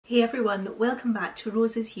Hey everyone, welcome back to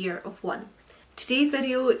Rose's Year of One. Today's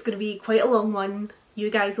video is going to be quite a long one.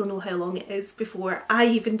 You guys will know how long it is before I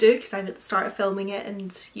even do because I'm at the start of filming it,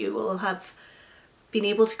 and you will have been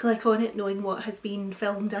able to click on it knowing what has been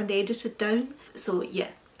filmed and edited down. So yeah,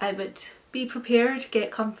 I would be prepared,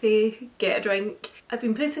 get comfy, get a drink. I've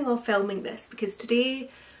been putting off filming this because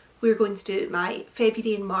today we're going to do my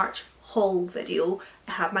February and March haul video.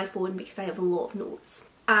 I have my phone because I have a lot of notes.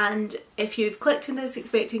 And if you've clicked on this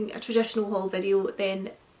expecting a traditional haul video,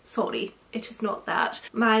 then sorry, it is not that.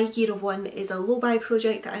 My Year of One is a low-buy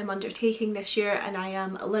project that I'm undertaking this year, and I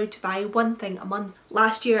am allowed to buy one thing a month.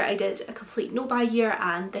 Last year I did a complete no-buy year,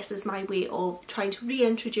 and this is my way of trying to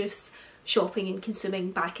reintroduce shopping and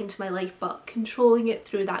consuming back into my life, but controlling it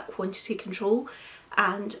through that quantity control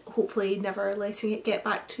and hopefully never letting it get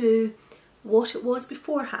back to what it was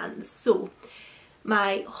beforehand. So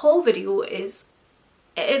my haul video is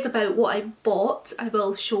about what I bought. I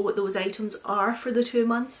will show what those items are for the 2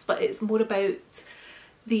 months, but it's more about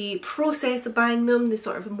the process of buying them, the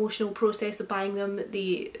sort of emotional process of buying them,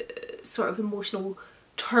 the sort of emotional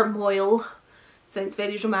turmoil, sounds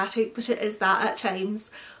very dramatic but it is that at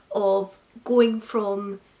times, of going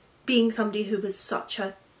from being somebody who was such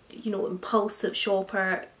a, impulsive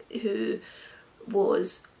shopper, who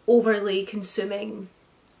was overly consuming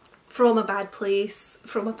from a bad place,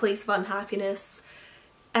 from a place of unhappiness,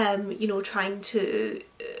 trying to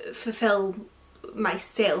fulfill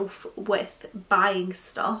myself with buying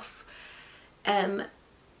stuff,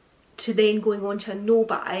 to then going on to a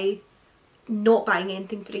no-buy, not buying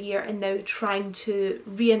anything for a year, and now trying to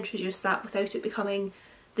reintroduce that without it becoming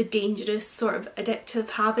the dangerous sort of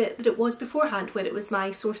addictive habit that it was beforehand, where it was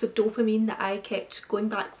my source of dopamine that I kept going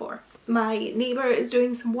back for. My neighbour is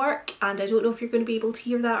doing some work, and I don't know if you're going to be able to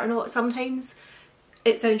hear that or not. Sometimes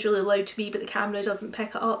it sounds really loud to me but the camera doesn't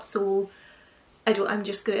pick it up, so I'm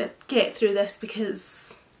just gonna get through this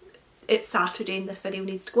because it's Saturday and this video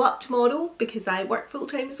needs to go up tomorrow because I work full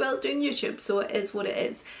time as well as doing YouTube, so it is what it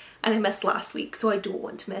is, and I missed last week so I don't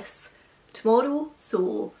want to miss tomorrow.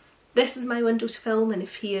 So this is my window to film, and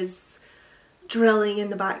if he is drilling in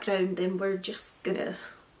the background then we're just gonna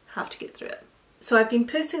have to get through it. So I've been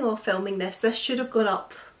putting off filming this. This should have gone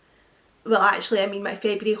up, well actually I mean my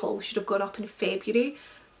February haul should have gone up in February,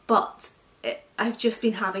 but I've just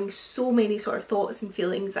been having so many sort of thoughts and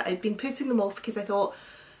feelings that I've been putting them off because I thought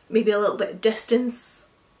maybe a little bit of distance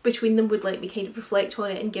between them would let me kind of reflect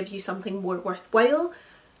on it and give you something more worthwhile.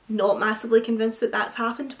 Not massively convinced that that's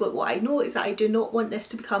happened, but what I know is that I do not want this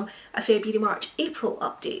to become a February, March, April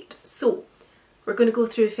update. So we're going to go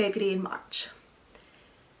through February and March.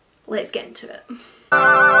 Let's get into it.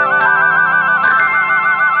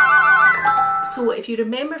 So if you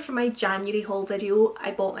remember from my January haul video,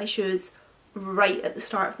 I bought my shoes right at the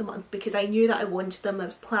start of the month because I knew that I wanted them, I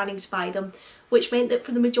was planning to buy them, which meant that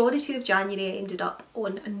for the majority of January I ended up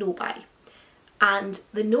on a no-buy. And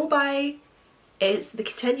the no-buy is the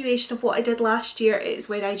continuation of what I did last year. It is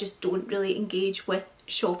where I just don't really engage with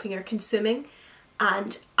shopping or consuming,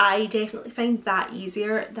 and I definitely find that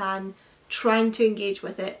easier than trying to engage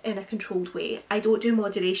with it in a controlled way. I don't do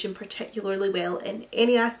moderation particularly well in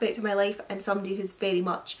any aspect of my life. I'm somebody who's very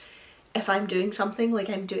much, if I'm doing something, like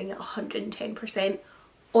I'm doing it 110%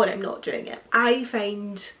 or I'm not doing it. I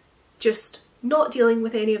find just not dealing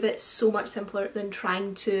with any of it so much simpler than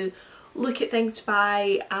trying to look at things to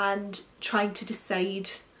buy and trying to decide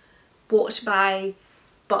what to buy,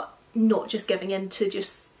 but not just giving in to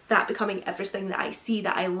just that becoming everything that I see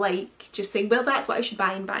that I like, just saying, well, that's what I should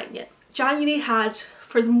buy and buying it. January had,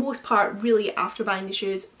 for the most part, really after buying the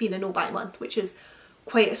shoes, been a no-buy month, which is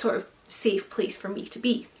quite a sort of safe place for me to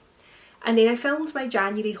be. And then I filmed my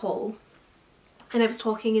January haul, and I was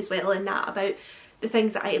talking as well in that about the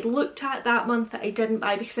things that I had looked at that month that I didn't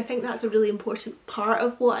buy, because I think that's a really important part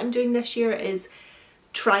of what I'm doing this year, is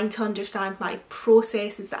trying to understand my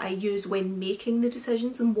processes that I use when making the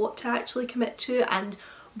decisions and what to actually commit to and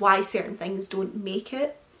why certain things don't make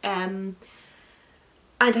it. And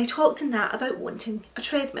I talked in that about wanting a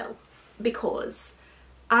treadmill because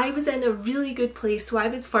I was in a really good place. So I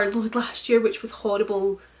was furloughed last year, which was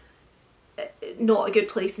horrible, not a good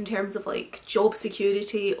place in terms of like job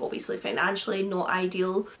security, obviously financially not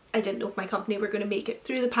ideal. I didn't know if my company were going to make it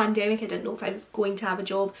through the pandemic. I didn't know if I was going to have a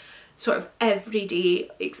job sort of every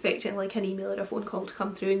day expecting like an email or a phone call to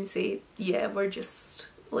come through and say, yeah, we're just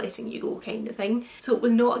letting you go kind of thing. So it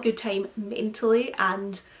was not a good time mentally,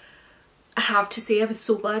 and I have to say I was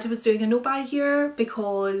so glad I was doing a no-buy year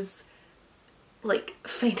because like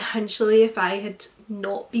financially, if I had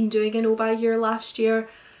not been doing a no-buy year last year,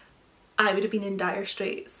 I would have been in dire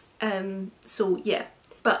straits. So yeah,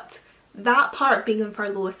 but that part being on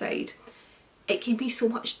furlough aside, it gave me so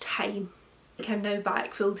much time. Like, I'm now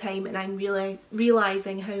back full time and I'm really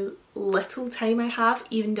realising how little time I have,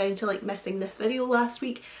 even down to like missing this video last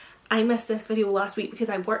week. I missed this video last week because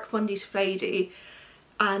I work Monday to Friday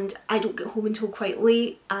and I don't get home until quite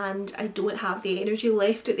late, and I don't have the energy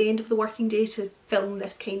left at the end of the working day to film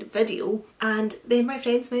this kind of video. And then my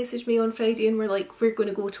friends messaged me on Friday and were like, we're going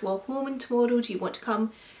to go to Loch Lomond tomorrow, do you want to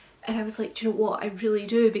come? And I was like, do you know what, I really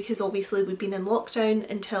do, because obviously we've been in lockdown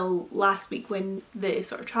until last week when the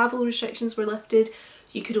sort of travel restrictions were lifted.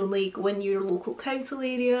 You could only go in your local council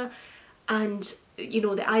area, and you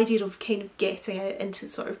know, the idea of kind of getting out into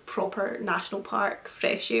sort of proper national park,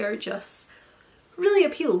 fresh air, just really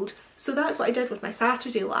appealed. So that's what I did with my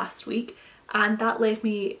Saturday last week, and that left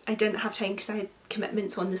me, I didn't have time because I had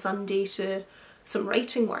commitments on the Sunday to some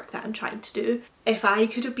writing work that I'm trying to do. If I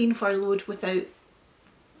could have been furloughed without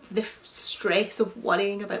the stress of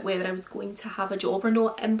worrying about whether I was going to have a job or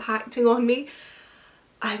not impacting on me,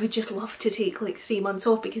 I would just love to take like 3 months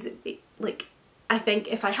off, because like, I think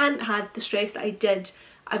if I hadn't had the stress that I did,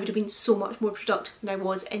 I would have been so much more productive than I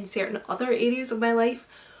was in certain other areas of my life.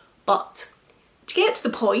 But to get to the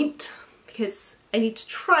point, because I need to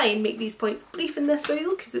try and make these points brief in this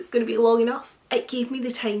video because it's going to be long enough, it gave me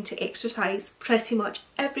the time to exercise pretty much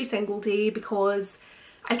every single day, because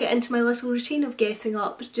I get into my little routine of getting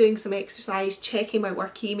up, doing some exercise, checking my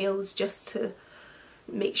work emails just to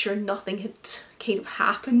make sure nothing had kind of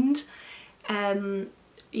happened,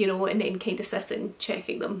 you know, and then kind of sitting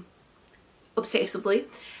checking them obsessively.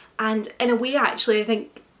 And in a way, actually, I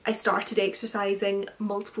think I started exercising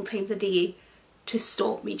multiple times a day to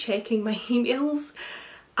stop me checking my emails,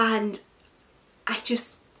 and I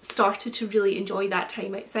just started to really enjoy that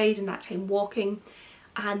time outside and that time walking.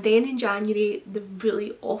 And then in January, the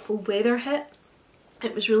really awful weather hit.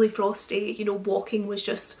 It was really frosty, you know, walking was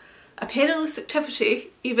just a perilous activity,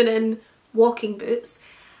 even in walking boots.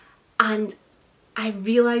 And I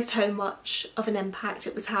realised how much of an impact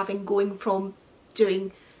it was having, going from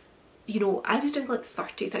doing, you know, I was doing like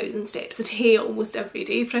 30,000 steps a day almost every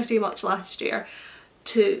day pretty much last year,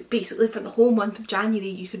 to basically for the whole month of January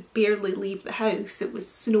you could barely leave the house. It was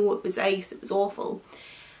snow, it was ice, it was awful.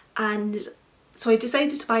 And so I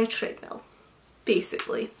decided to buy a treadmill,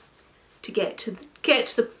 basically, to get to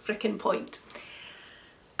the frickin' point.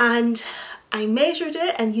 And I measured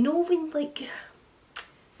it, and you know when like,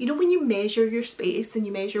 you know when you measure your space and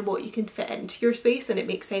you measure what you can fit into your space and it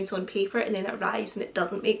makes sense on paper, and then it arrives and it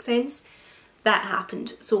doesn't make sense? That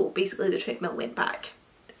happened. So basically the treadmill went back.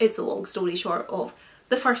 It's the long story short of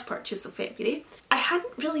the first purchase of February. I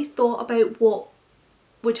hadn't really thought about what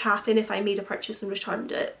would happen if I made a purchase and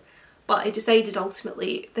returned it, but I decided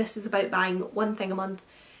ultimately this is about buying one thing a month.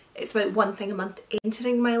 It's about one thing a month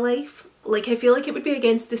entering my life. Like, I feel like it would be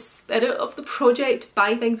against the spirit of the project to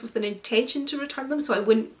buy things with an intention to return them, so I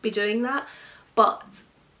wouldn't be doing that. But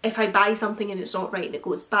if I buy something and it's not right and it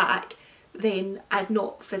goes back, then I've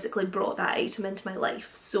not physically brought that item into my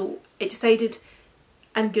life. So I decided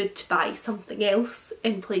I'm good to buy something else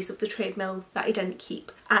in place of the treadmill that I didn't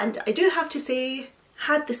keep. And I do have to say,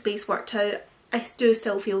 had the space worked out, I do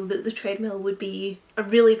still feel that the treadmill would be a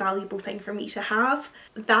really valuable thing for me to have.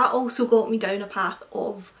 That also got me down a path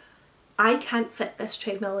of, I can't fit this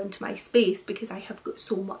treadmill into my space because I have got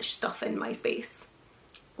so much stuff in my space.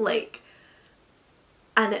 Like,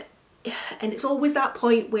 and it's always that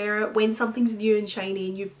point where when something's new and shiny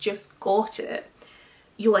and you've just got it,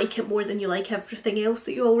 you like it more than you like everything else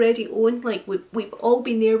that you already own. Like, we've all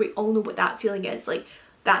been there, we all know what that feeling is. Like,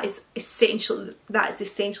 that is essentially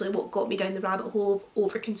what got me down the rabbit hole of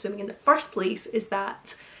over consuming in the first place, is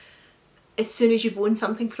that as soon as you've owned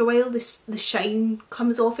something for a while, the shine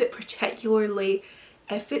comes off it, particularly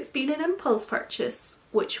if it's been an impulse purchase,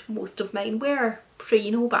 which most of mine were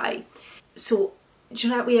pre-no buy. So, do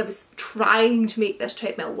you know that way I was trying to make this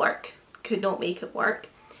treadmill work, could not make it work.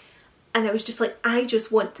 And I was just like, I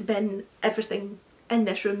just want to bin everything in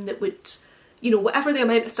this room that would, you know, whatever the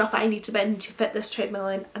amount of stuff I need to bin to fit this treadmill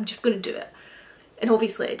in, I'm just going to do it. And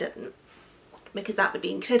obviously I didn't, because that would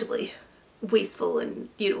be incredibly wasteful and,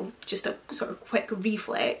 you know, just a sort of quick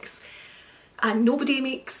reflex. And nobody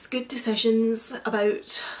makes good decisions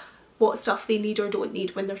about what stuff they need or don't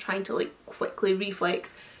need when they're trying to like quickly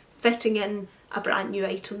reflex fitting in a brand new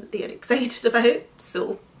item that they're excited about.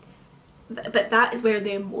 So, but that is where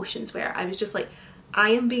the emotions were. I was just like,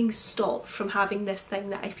 I am being stopped from having this thing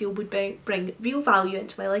that I feel would bring real value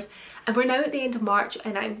into my life. And we're now at the end of March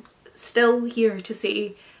and I'm still here to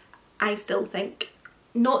say I still think,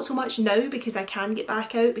 not so much now because I can get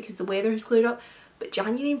back out because the weather has cleared up, but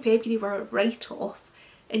January and February were a write-off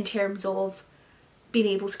in terms of being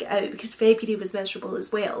able to get out, because February was miserable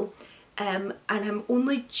as well. And I'm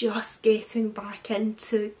only just getting back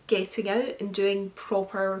into getting out and doing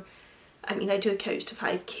proper, I mean, I do a couch to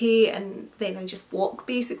 5k and then I just walk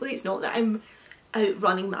basically. It's not that I'm out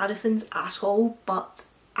running marathons at all, but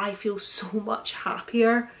I feel so much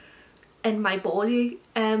happier in my body,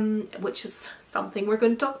 which is something we're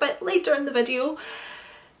going to talk about later in the video,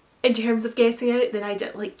 in terms of getting out, than I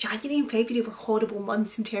did. Like, January and February were horrible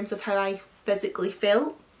months in terms of how I physically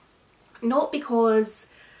felt. Not because,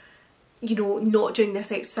 you know, not doing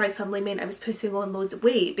this exercise suddenly meant I was putting on loads of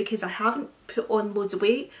weight, because I haven't put on loads of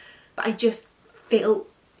weight, but I just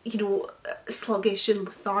felt, you know, sluggish and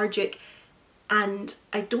lethargic. And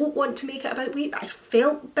I don't want to make it about weight, but I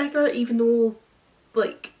felt bigger even though,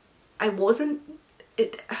 like, I wasn't.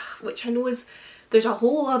 Which I know is, there's a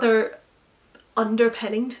whole other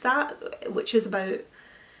underpinning to that, which is about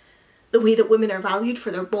the way that women are valued for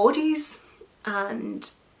their bodies, and,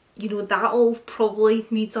 you know, that all probably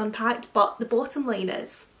needs unpacked. But the bottom line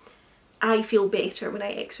is, I feel better when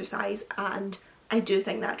I exercise, and I do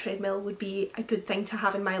think that treadmill would be a good thing to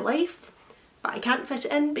have in my life, but I can't fit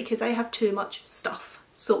it in because I have too much stuff.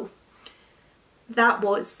 So that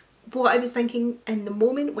was what I was thinking in the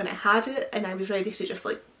moment when I had it, and I was ready to just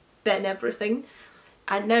like bin everything.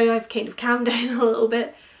 And now I've kind of calmed down a little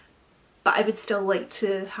bit, but I would still like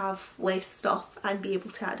to have less stuff and be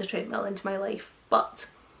able to add a treadmill into my life. But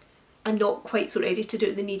I'm not quite so ready to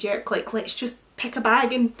do the knee-jerk, like, let's just pick a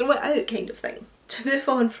bag and throw it out kind of thing. To move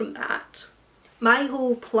on from that, my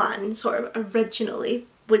whole plan sort of originally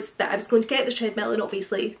was that I was going to get the treadmill, and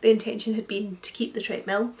obviously the intention had been to keep the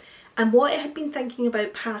treadmill. And what I had been thinking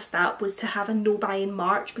about past that was to have a no buy in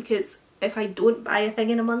March, because if I don't buy a thing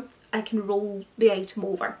in a month, I can roll the item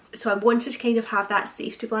over. So I wanted to kind of have that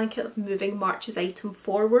safety blanket of moving March's item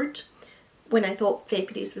forward when I thought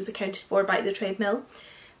February's was accounted for by the treadmill.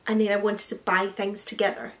 And then I wanted to buy things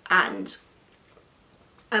together. And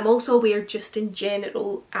I'm also aware, just in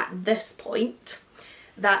general at this point,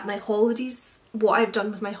 that my holidays, what I've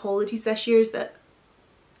done with my holidays this year is that,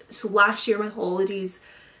 so last year my holidays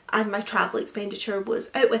and my travel expenditure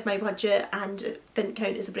was out with my budget, and it didn't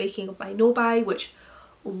count as a breaking of my no buy, which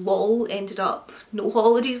lol ended up no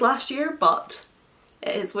holidays last year, but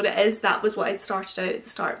it is what it is. That was what I'd started out at the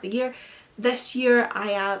start of the year. This year I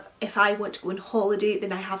have, if I want to go on holiday,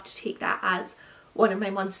 then I have to take that as one of my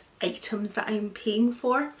month's items that I'm paying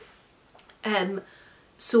for.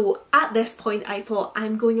 So at this point I thought,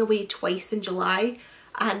 I'm going away twice in July,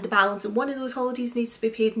 and the balance of one of those holidays needs to be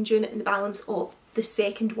paid in June, and the balance of the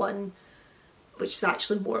second one, which is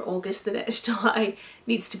actually more August than it is July,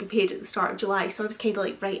 needs to be paid at the start of July. So I was kind of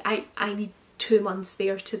like, right, I need 2 months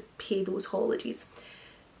there to pay those holidays.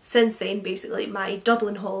 Since then, basically, my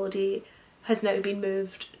Dublin holiday has now been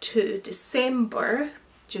moved to December,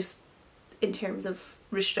 just in terms of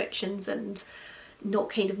restrictions and not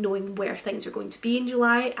kind of knowing where things are going to be in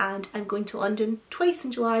July. And I'm going to London twice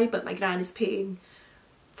in July, but my gran is paying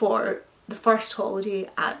for the first holiday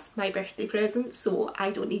as my birthday present, so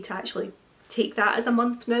I don't need to actually take that as a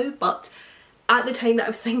month now. But at the time that I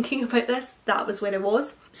was thinking about this, that was where I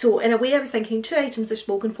was. So in a way I was thinking 2 items are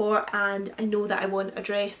spoken for, and I know that I want a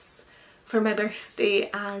dress for my birthday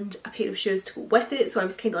and a pair of shoes to go with it. So I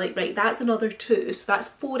was kind of like, right, that's another 2, so that's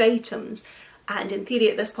 4 items. And in theory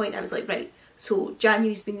at this point I was like, right, so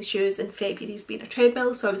January's been the shoes and February's been a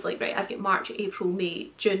treadmill. So I was like, right, I've got March, April,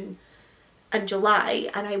 May, June and July,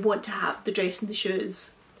 and I want to have the dress and the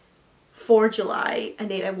shoes for July,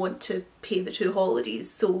 and then I want to pay the 2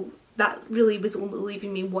 holidays. So that really was only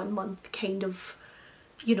leaving me 1 month kind of,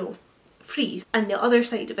 you know, free. And the other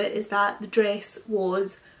side of it is that the dress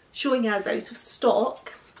was showing as out of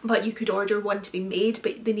stock, but you could order one to be made,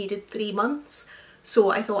 but they needed 3 months.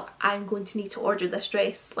 So I thought, I'm going to need to order this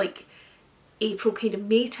dress like April, kind of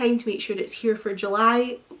May time, to make sure it's here for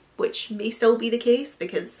July, which may still be the case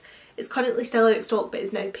because it's currently still out of stock, but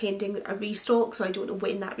is now pending a restock. So I don't know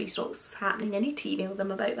when that restock's happening. I need to email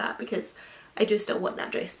them about that because I do still want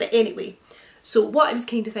that dress. But anyway, so what I was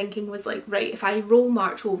kind of thinking was like, right, if I roll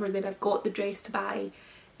March over, then I've got the dress to buy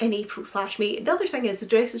in April/May. The other thing is the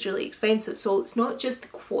dress is really expensive, so it's not just the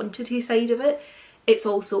quantity side of it, it's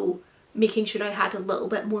also making sure I had a little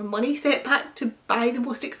bit more money set back to buy the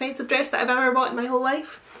most expensive dress that I've ever bought in my whole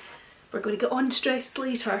life. We're going to get on to dresses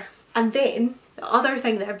later. And then the other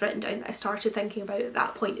thing that I've written down that I started thinking about at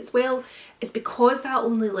that point as well is, because that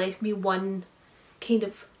only left me one kind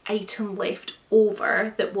of item left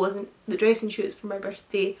over that wasn't the dress and shoes for my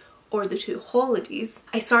birthday or the 2 holidays,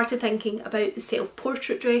 I started thinking about the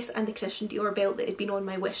self-portrait dress and the Christian Dior belt that had been on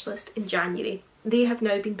my wish list in January. they have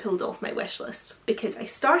now been pulled off my wish list because I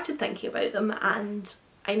started thinking about them and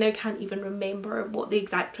I now can't even remember what the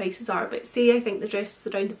exact prices are, but say I think the dress was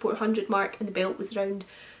around the 400 mark and the belt was around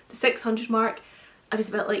the 600 mark. I was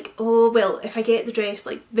a bit like, oh well, if I get the dress,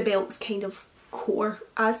 like the belt's kind of core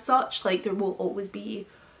as such, like there will always be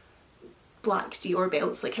black Dior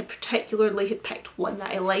belts. Like I particularly had picked one that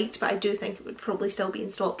I liked, but I do think it would probably still be in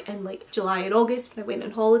stock in like July or August when I went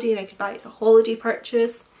on holiday and I could buy it as a holiday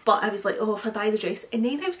purchase. But I was like, oh, if I buy the dress, and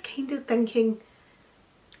then I was kind of thinking,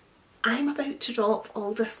 I'm about to drop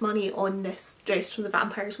all this money on this dress from the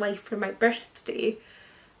Vampire's Wife for my birthday,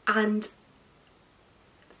 and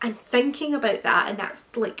I'm thinking about that, and that,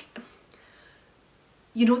 like,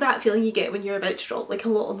 you know that feeling you get when you're about to drop like a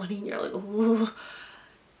lot of money and you're like, oh.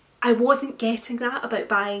 I wasn't getting that about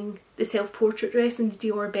buying the self-portrait dress and the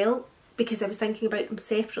Dior belt because I was thinking about them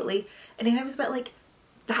separately, and then I was a bit like,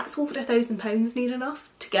 that's over £1,000 near enough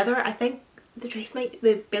together. I think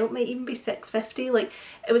the belt might even be £650. Like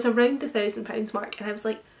it was around the £1,000 mark, and I was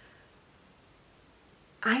like,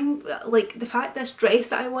 I'm like, the fact this dress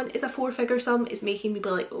that I want is a 4-figure sum is making me be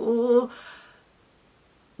like, oh,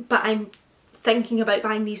 but I'm thinking about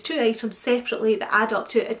buying these two items separately that add up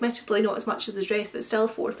to, admittedly not as much as the dress, but still a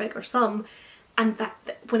 4-figure sum, and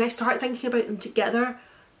that when I start thinking about them together,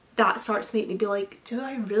 that starts to make me be like, do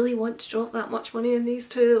I really want to drop that much money on these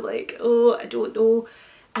two? Like, oh, I don't know.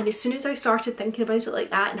 And as soon as I started thinking about it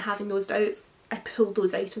like that and having those doubts, I pulled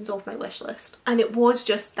those items off my wish list. And it was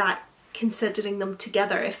just that, considering them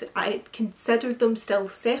together. If I had considered them still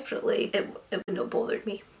separately, it wouldn't have bothered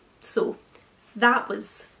me. So that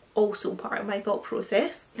was also part of my thought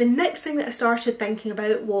process. The next thing that I started thinking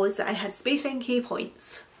about was that I had Space NK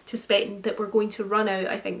points to spend that were going to run out.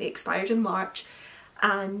 I think they expired in March,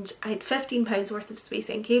 and I had £15 worth of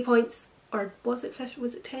Space NK points, or was it 50,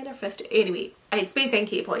 was it 10 or 50? Anyway, I had Space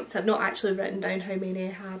NK points. I've not actually written down how many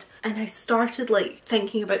I had, and I started like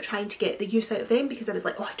thinking about trying to get the use out of them because I was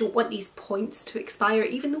like, oh, I don't want these points to expire,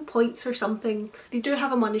 even though points are something, they do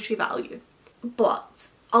have a monetary value, but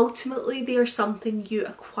ultimately they are something you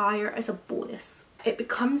acquire as a bonus. It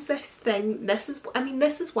becomes this thing. This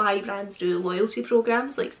is why brands do loyalty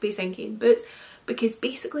programs like Space NK and Boots, because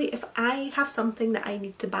basically if I have something that I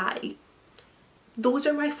need to buy, those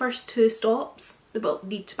are my first two stops. Well,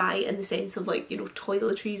 need to buy in the sense of like, you know,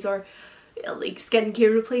 toiletries or like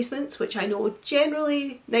skincare replacements, which I know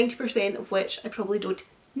generally 90% of which I probably don't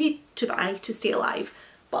need to buy to stay alive,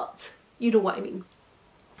 but you know what I mean.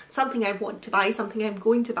 Something I want to buy, something I'm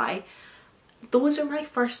going to buy, those are my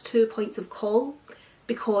first 2 points of call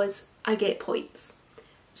because I get points.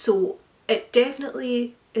 So it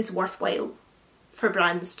definitely is worthwhile for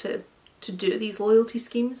brands to do these loyalty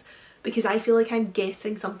schemes, because I feel like I'm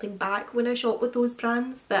getting something back when I shop with those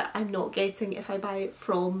brands that I'm not getting if I buy it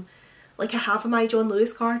from, like, I have a My John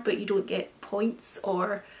Lewis card but you don't get points,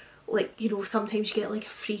 or like, you know, sometimes you get like a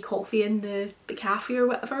free coffee in the cafe or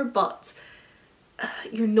whatever, but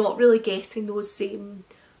you're not really getting those same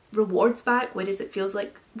rewards back, whereas it feels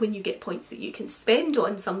like when you get points that you can spend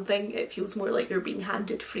on something, it feels more like you're being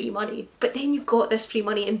handed free money. But then you've got this free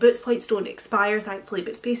money, and Boots points don't expire thankfully,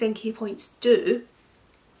 but Space NK points do,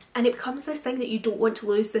 and it becomes this thing that you don't want to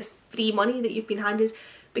lose this free money that you've been handed,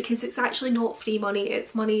 because it's actually not free money,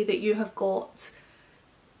 it's money that you have got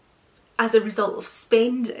as a result of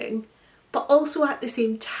spending. But also at the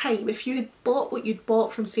same time, if you had bought what you'd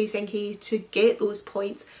bought from Space NK to get those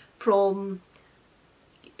points from,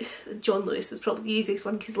 John Lewis is probably the easiest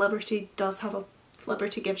one because Liberty does have a,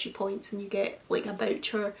 Liberty gives you points and you get like a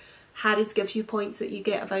voucher. Harrods gives you points that you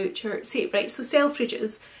get a voucher. Say, right, so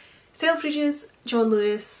Selfridges, John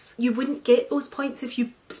Lewis, you wouldn't get those points if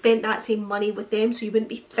you spent that same money with them, so you wouldn't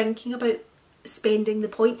be thinking about spending the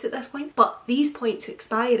points at this point. But these points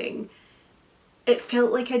expiring, it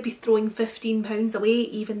felt like I'd be throwing £15 away,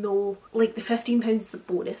 even though like the £15 is a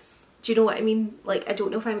bonus. Do you know what I mean? Like, I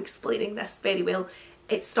don't know if I'm explaining this very well.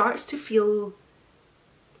 It starts to feel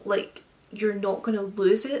like you're not going to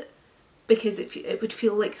lose it, because it would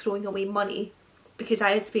feel like throwing away money, because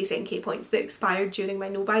I had Space NK points that expired during my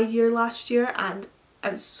no-buy year last year and I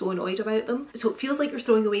was so annoyed about them. So it feels like you're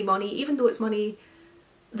throwing away money, even though it's money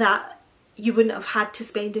that you wouldn't have had to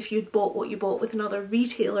spend if you'd bought what you bought with another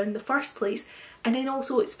retailer in the first place. And then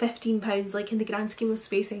also it's £15, like in the grand scheme of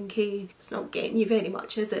Space NK, it's not getting you very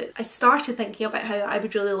much, is it? I started thinking about how I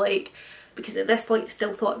would really like, because at this point I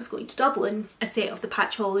still thought I was going to Dublin, a set of the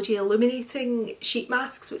Patchology illuminating sheet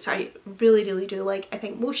masks, which I really, really do like. I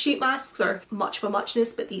think most sheet masks are much of a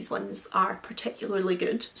muchness, but these ones are particularly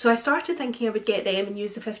good. So I started thinking I would get them and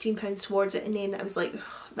use the £15 towards it, and then I was like,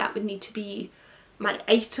 that would need to be my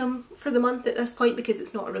item for the month at this point, because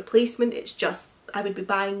it's not a replacement, it's just I would be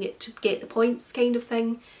buying it to get the points kind of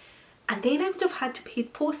thing. And then I would have had to pay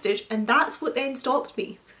postage, and that's what then stopped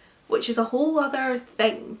me, which is a whole other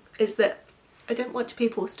thing, is that I didn't want to pay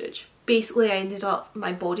postage. Basically I ended up,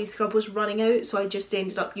 my body scrub was running out, so I just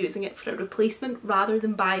ended up using it for a replacement rather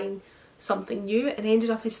than buying something new, and ended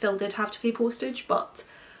up I still did have to pay postage. But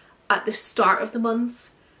at the start of the month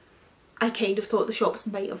I kind of thought the shops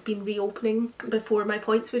might have been reopening before my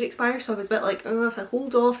points would expire, so I was a bit like, oh, if I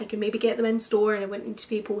hold off I can maybe get them in store and I wouldn't need to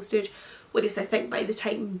pay postage. Whereas I think by the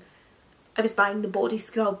time I was buying the body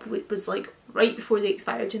scrub, it was like right before they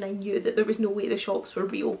expired, and I knew that there was no way the shops were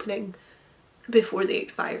reopening before they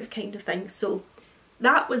expired kind of thing. So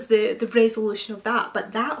that was the resolution of that.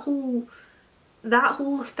 But that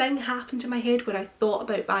whole thing happened in my head where I thought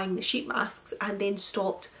about buying the sheet masks and then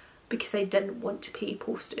stopped because I didn't want to pay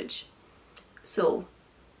postage. So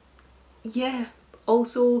yeah,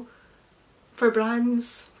 also for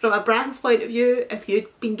brands, from a brand's point of view, if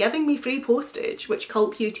you'd been giving me free postage, which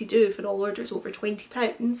Cult Beauty do for all orders over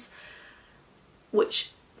 £20,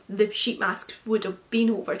 which the sheet masks would have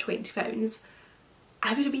been over £20,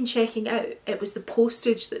 I would have been checking out. It was the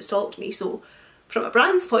postage that stopped me. So from a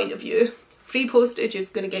brand's point of view, free postage is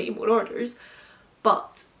going to get you more orders,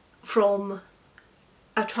 but from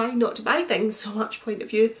a trying not to buy things so much point of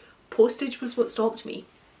view, postage was what stopped me.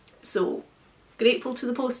 So grateful to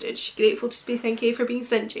the postage, grateful to Space NK for being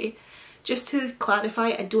stingy. Just to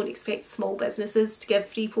clarify, I don't expect small businesses to give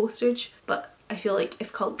free postage, but I feel like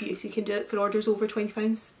if Cult Beauty can do it for orders over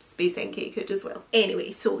 £20, Space NK could as well.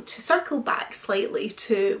 Anyway, so to circle back slightly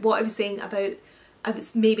to what I was saying about I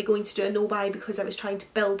was maybe going to do a no-buy because I was trying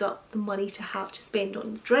to build up the money to have to spend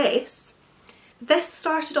on the dress, this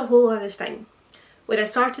started a whole other thing where I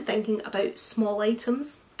started thinking about small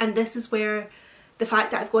items. And this is where the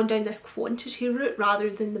fact that I've gone down this quantity route rather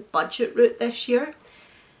than the budget route this year,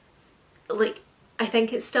 like, I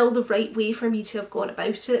think it's still the right way for me to have gone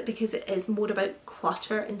about it, because it is more about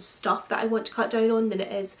clutter and stuff that I want to cut down on than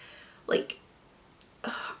it is like,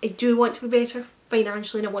 I do want to be better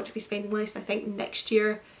financially and I want to be spending less. And I think next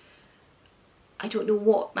year, I don't know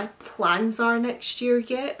what my plans are next year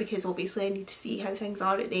yet, because obviously I need to see how things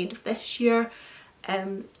are at the end of this year,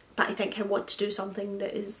 but I think I want to do something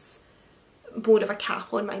that is more of a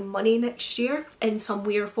cap on my money next year in some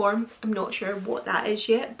way or form. I'm not sure what that is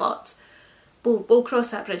yet, but we'll cross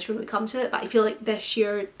that bridge when we come to it. But I feel like this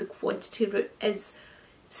year the quantity route is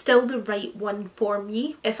still the right one for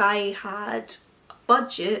me. If I had a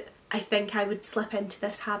budget, I think I would slip into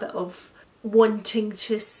this habit of wanting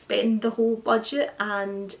to spend the whole budget,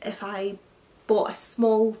 and if I bought a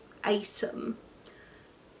small item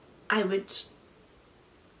I would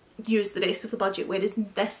use the rest of the budget. Whereas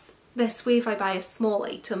this way, if I buy a small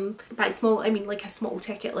item, by small I mean like a small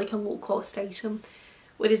ticket, like a low cost item,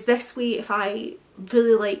 whereas this way if I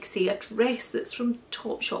really like, say, a dress that's from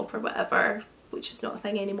Topshop or whatever, which is not a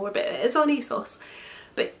thing anymore but it is on ASOS,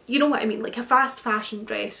 but you know what I mean, like a fast fashion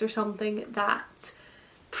dress or something that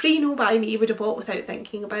pre-no buy me would have bought without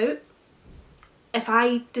thinking about. If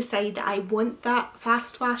I decide that I want that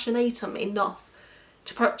fast fashion item enough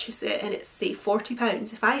to purchase it and it's say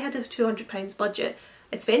 £40, if I had a £200 budget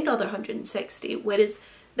I'd spend the other £160, whereas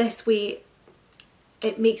this way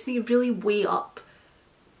it makes me really weigh up,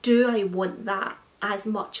 do I want that as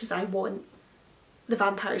much as I want the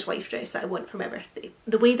vampire's wife dress that I want for my birthday?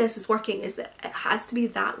 The way this is working is that it has to be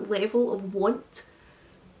that level of want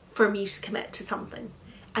for me to commit to something.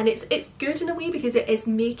 And it's good in a way because it is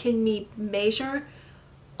making me measure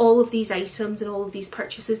all of these items and all of these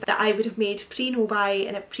purchases that I would have made pre-no buy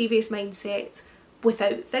in a previous mindset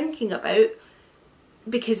without thinking about,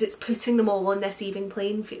 because it's putting them all on this even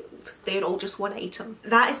playing field. They're all just one item.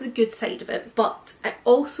 That is the good side of it, but I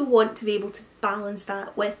also want to be able to balance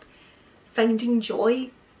that with finding joy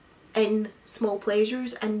in small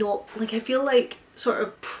pleasures and not, like, I feel like sort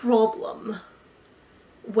of problem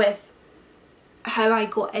with how I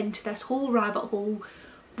got into this whole rabbit hole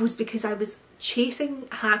was because I was chasing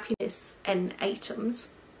happiness in items,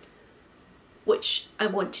 which I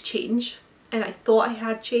want to change, and I thought I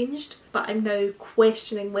had changed, but I'm now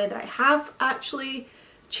questioning whether I have actually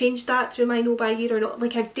changed that through my no buy year or not.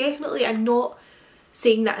 Like, I'm not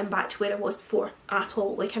saying that I'm back to where I was before at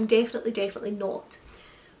all, like I'm definitely not,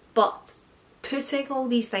 but putting all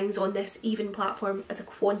these things on this even platform as a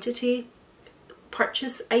quantity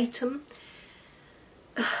purchase item,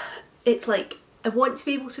 it's like I want to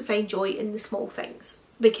be able to find joy in the small things,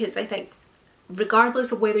 because I think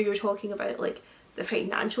regardless of whether you're talking about like the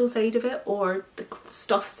financial side of it or the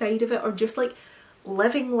stuff side of it, or just like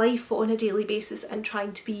living life on a daily basis and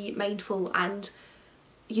trying to be mindful and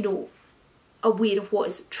you know, aware of what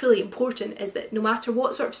is truly important is that no matter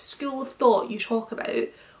what sort of school of thought you talk about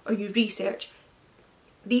or you research,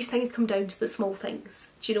 these things come down to the small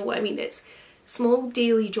things. Do you know what I mean? It's small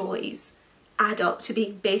daily joys add up to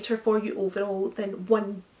being better for you overall than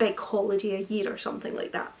one big holiday a year or something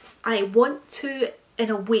like that. I want to,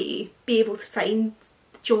 in a way, be able to find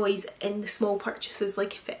joys in the small purchases.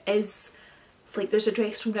 Like if it is, like there's a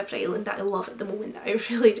dress from River Island that I love at the moment that I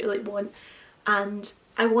really want, and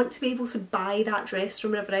I want to be able to buy that dress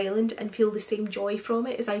from River Island and feel the same joy from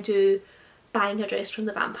it as I do buying a dress from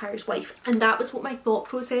The Vampire's Wife. And that was what my thought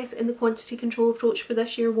process in the quantity control approach for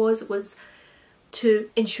this year was to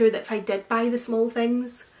ensure that if I did buy the small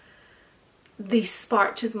things, they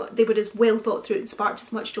were as well thought through and sparked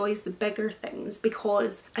as much joy as the bigger things,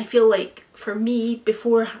 because I feel like for me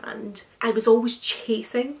beforehand I was always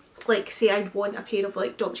chasing, like say I'd want a pair of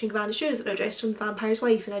like Dolce & Gabbana shoes or a dress from The Vampire's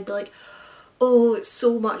Wife and I'd be like, oh it's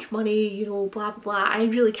so much money, you know, blah blah blah, I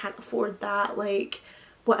really can't afford that, like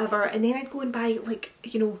whatever. And then I'd go and buy like,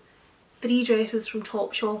 you know, 3 dresses from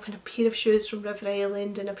Topshop and a pair of shoes from River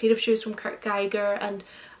Island and a pair of shoes from Kurt Geiger and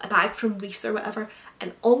a bag from Reese or whatever,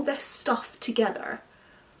 and all this stuff together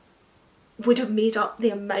would have made up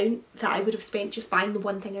the amount that I would have spent just buying the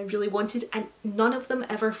one thing I really wanted, and none of them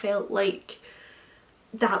ever felt like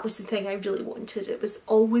that was the thing I really wanted. It was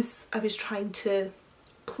always, I was trying to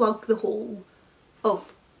plug the hole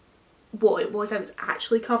of what it was I was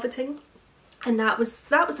actually coveting. And that was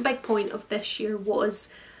the big point of this year was,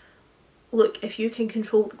 look, if you can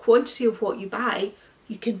control the quantity of what you buy,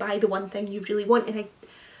 you can buy the one thing you really want. And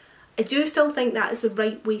I do still think that is the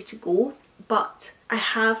right way to go, but I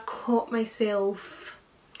have caught myself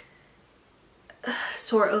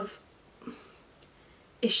sort of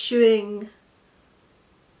eschewing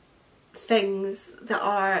things that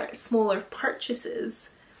are smaller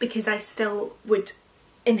purchases because I still would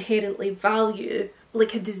inherently value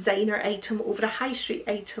like a designer item over a high street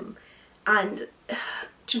item. And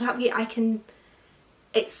do you know that way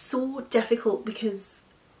it's so difficult because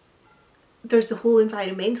there's the whole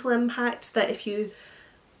environmental impact that if you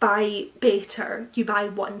buy better, you buy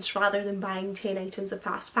once rather than buying 10 items of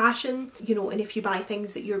fast fashion, you know, and if you buy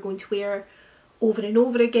things that you're going to wear over and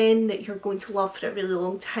over again, that you're going to love for a really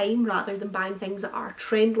long time, rather than buying things that are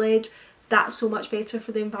trend-led, that's so much better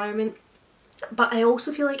for the environment. But I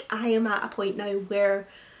also feel like I am at a point now where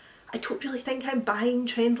I don't really think I'm buying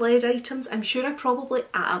trend-led items. I'm sure I probably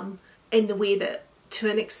am, in the way that to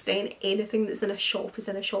an extent anything that's in a shop is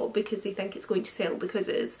in a shop because they think it's going to sell because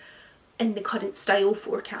it is in the current style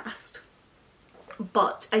forecast.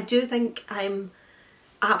 But I do think I'm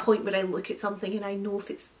at a point where I look at something and I know if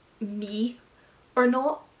it's me or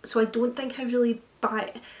not. So I don't think I really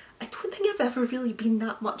buy, I don't think I've ever really been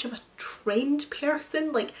that much of a trend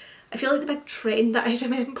person. Like I feel like the big trend that I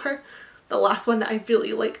remember, the last one that I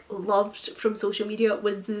really like loved from social media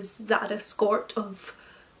was the Zara skirt of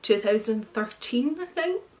 2013, I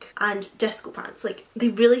think, and disco pants. Like they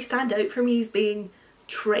really stand out for me as being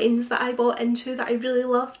trends that I bought into that I really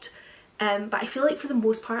loved. But I feel like for the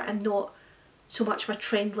most part I'm not so much of a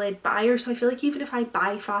trend-led buyer, so I feel like even if I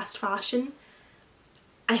buy fast fashion,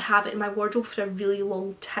 I have it in my wardrobe for a really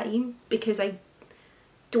long time because I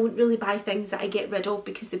don't really buy things that I get rid of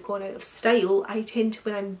because they've gone out of style. I tend to,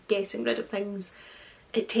 when I'm getting rid of things,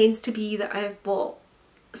 it tends to be that I've bought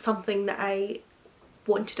something that I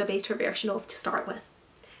wanted a better version of to start with.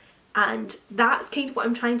 And that's kind of what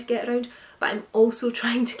I'm trying to get around, but I'm also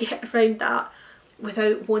trying to get around that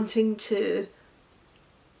without wanting to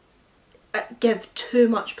give too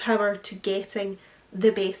much power to getting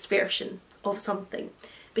the best version of something,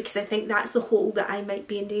 because I think that's the hole that I might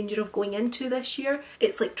be in danger of going into this year.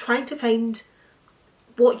 It's like trying to find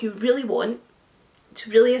what you really want, to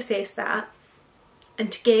really assess that,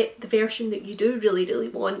 and to get the version that you do really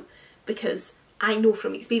want, because I know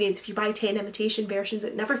from experience if you buy 10 imitation versions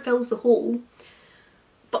it never fills the hole.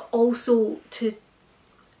 But also to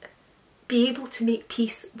be able to make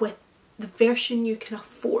peace with the version you can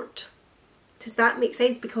afford. Does that make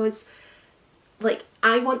sense? Because like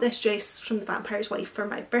I want this dress from The Vampire's Wife for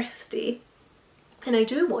my birthday, and I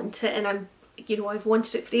do want it, and I'm, you know, I've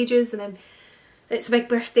wanted it for ages, and it's a big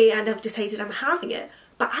birthday and I've decided I'm having it.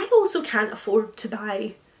 But I also can't afford to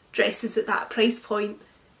buy dresses at that price point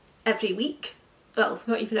every week. Well,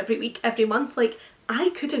 not even every week, every month. Like I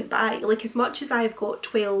couldn't buy, like as much as I've got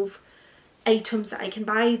 12 items that I can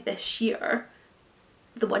buy this year,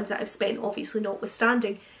 the ones that I've spent obviously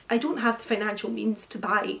notwithstanding, I don't have the financial means to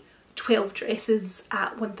buy 12 dresses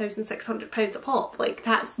at £1,600 a pop. Like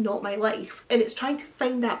that's not my life. And it's trying to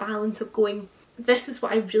find that balance of going, this is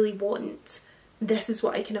what I really want, this is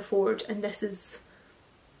what I can afford, and this is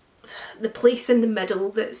the place in the middle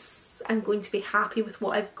that's I'm going to be happy with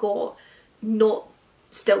what I've got, not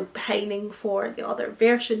still pining for the other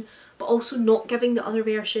version, but also not giving the other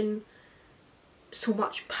version so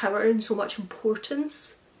much power and so much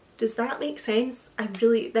importance. Does that make sense?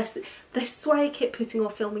 This is why I kept putting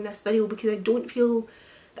off filming this video, because I don't feel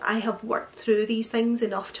that I have worked through these things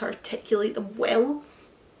enough to articulate them well.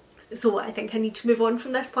 So I think I need to move on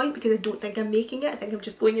from this point, because I don't think I'm making it. I think I'm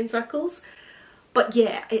just going in circles. But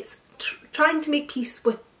yeah, it's trying to make peace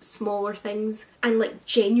with smaller things and like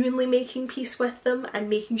genuinely making peace with them and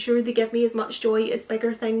making sure they give me as much joy as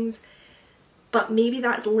bigger things. But maybe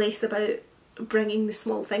that's less about bringing the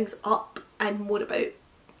small things up and more about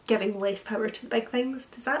giving less power to the big things.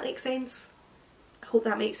 Does that make sense? I hope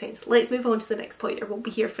that makes sense. Let's move on to the next point, or we'll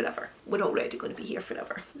be here forever. We're already going to be here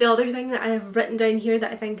forever. The other thing that I have written down here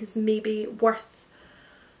that I think is maybe worth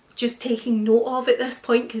just taking note of at this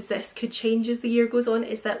point, because this could change as the year goes on,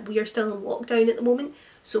 is that we are still in lockdown at the moment.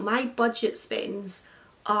 So my budget spends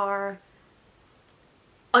are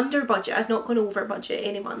under budget. I've not gone over budget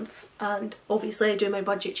any month, and obviously I do my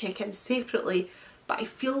budget check-ins separately, but I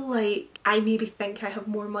feel like I maybe think I have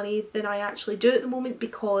more money than I actually do at the moment,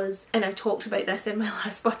 because, and I talked about this in my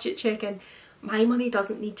last budget check-in, my money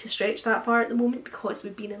doesn't need to stretch that far at the moment because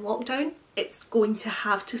we've been in lockdown. It's going to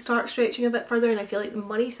have to start stretching a bit further, and I feel like the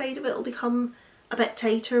money side of it will become a bit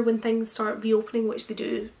tighter when things start reopening, which they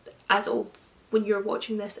do as of when you're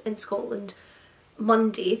watching this in Scotland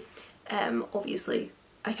Monday. Obviously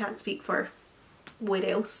I can't speak for where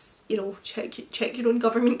else, you know, check your own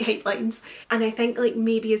government guidelines. And I think like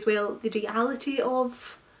maybe as well the reality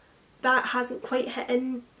of that hasn't quite hit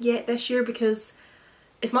in yet this year, because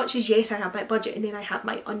as much as yes I have my budget and then I have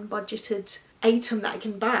my unbudgeted item that I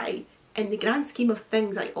can buy, in the grand scheme of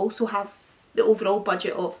things I also have the overall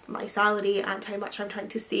budget of my salary and how much I'm trying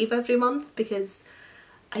to save every month, because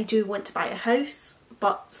I do want to buy a house.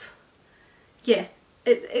 But yeah,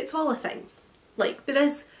 it's all a thing. Like there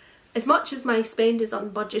is, as much as my spend is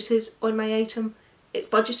unbudgeted on my item, it's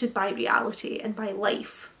budgeted by reality and by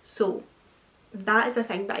life. So that is a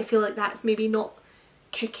thing, but I feel like that's maybe not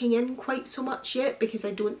kicking in quite so much yet, because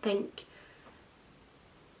I don't think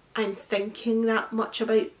I'm thinking that much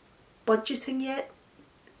about budgeting yet,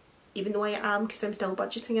 even though I am, because I'm still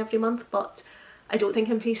budgeting every month, but I don't think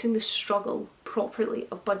I'm facing the struggle properly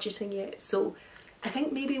of budgeting yet. So I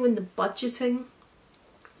think maybe when the budgeting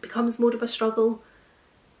becomes more of a struggle,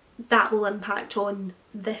 that will impact on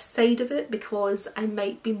this side of it, because I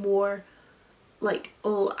might be more like,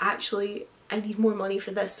 oh actually I need more money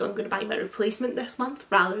for this, so I'm going to buy my replacement this month,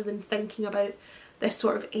 rather than thinking about this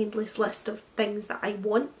sort of endless list of things that I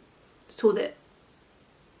want, so that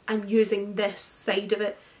I'm using this side of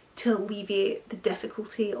it to alleviate the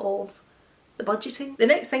difficulty of the budgeting. The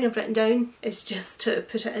next thing I've written down is just to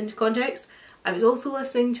put it into context. I was also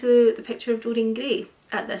listening to The Picture of Dorian Gray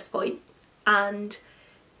at this point, and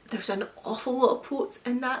there's an awful lot of quotes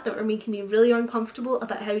in that were making me really uncomfortable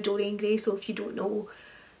about how Dorian Gray, so if you don't know,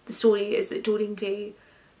 the story is that Dorian Gray,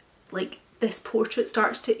 like this portrait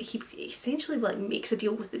starts to, he essentially like makes a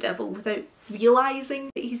deal with the devil without realising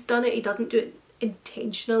that he's done it. He doesn't do it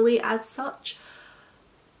intentionally as such,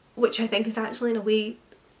 which I think is actually in a way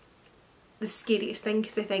the scariest thing,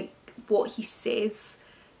 because I think what he says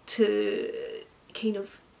to kind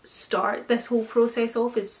of start this whole process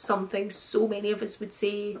off is something so many of us would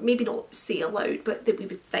say, maybe not say aloud, but that we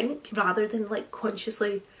would think, rather than like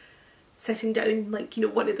consciously sitting down, like, you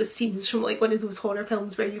know, one of those scenes from like one of those horror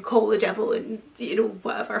films where you call the devil and, you know,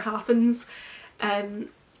 whatever happens.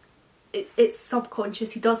 It's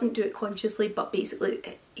subconscious. He doesn't do it consciously, but basically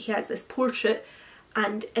he has this portrait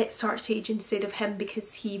and it starts to age instead of him,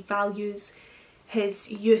 because he values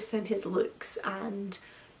his youth and his looks and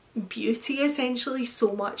beauty essentially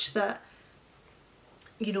so much that,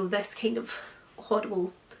 you know, this kind of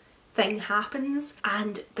horrible thing happens.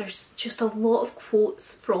 And there's just a lot of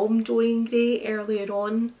quotes from Dorian Gray earlier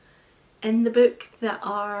on in the book that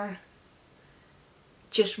are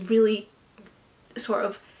just really sort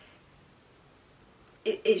of,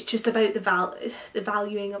 it's just about the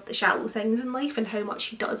valuing of the shallow things in life and how much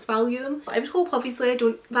he does value them. I would hope, obviously, I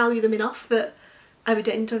don't value them enough that I would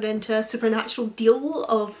enter into a supernatural deal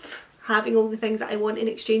of having all the things that I want in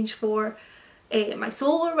exchange for my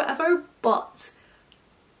soul or whatever, but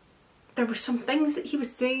there were some things that he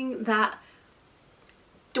was saying that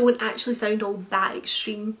don't actually sound all that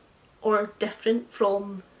extreme or different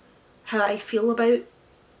from how I feel about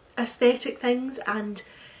aesthetic things. And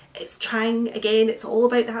it's trying, again, it's all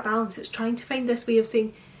about that balance. It's trying to find this way of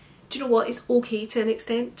saying, do you know what, it's okay to an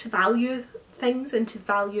extent to value things and to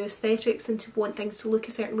value aesthetics and to want things to look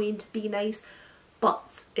a certain way and to be nice,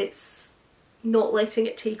 but it's not letting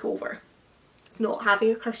it take over. It's not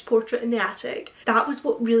having a cursed portrait in the attic. That was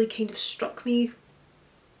what really kind of struck me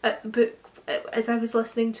at the book as I was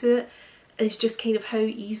listening to it, is just kind of how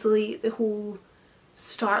easily the whole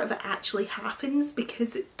start of it actually happens,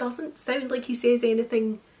 because it doesn't sound like he says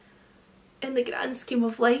anything in the grand scheme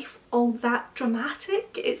of life all that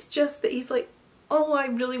dramatic. It's just that he's like, oh, I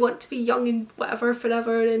really want to be young and whatever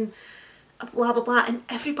forever and blah blah blah, and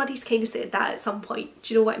everybody's kind of said that at some point.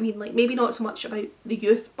 Do you know what I mean? Like, maybe not so much about the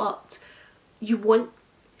youth, but you want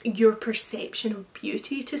your perception of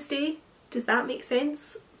beauty to stay. Does that make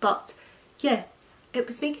sense? But yeah, it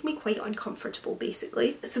was making me quite uncomfortable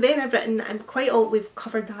basically. So then I've written, we've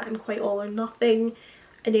covered that, I'm quite all or nothing.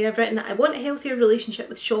 And then I've written that I want a healthier relationship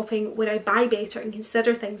with shopping where I buy better and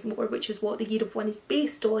consider things more, which is what the Year of One is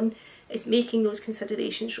based on, is making those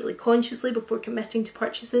considerations really consciously before committing to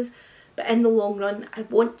purchases. But in the long run, I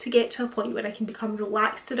want to get to a point where I can become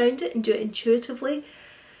relaxed around it and do it intuitively.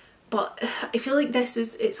 But I feel like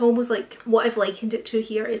it's almost like what I've likened it to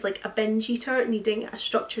here is like a binge eater needing a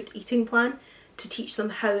structured eating plan to teach them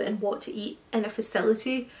how and what to eat in a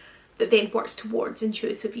facility that then works towards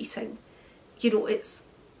intuitive eating. You know,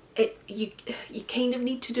 you kind of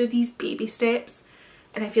need to do these baby steps,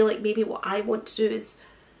 and I feel like maybe what I want to do is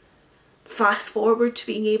fast forward to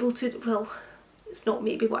being able to, well, it's not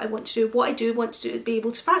maybe what I want to do. What I do want to do is be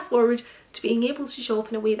able to fast forward to being able to shop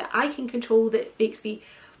in a way that I can control, that makes me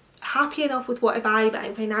happy enough with what I buy, but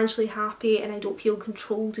I'm financially happy and I don't feel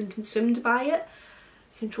controlled and consumed by it.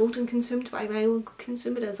 Controlled and consumed by my own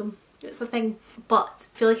consumerism. It's the thing. But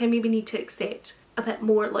I feel like I maybe need to accept a bit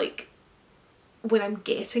more, like, when I'm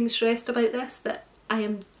getting stressed about this, that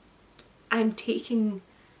I'm taking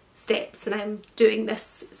steps and I'm doing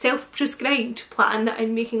this self-prescribed plan that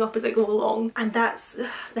I'm making up as I go along, and that's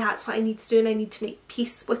what I need to do. And I need to make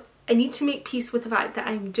peace with the fact that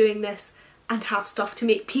I'm doing this and have stuff to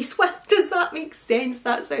make peace with. Does that make sense?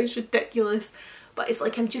 That sounds ridiculous, but it's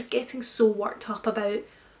like I'm just getting so worked up about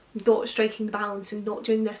not striking the balance and not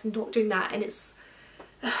doing this and not doing that, and it's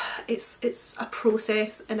a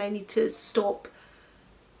process, and I need to stop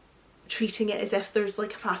treating it as if there's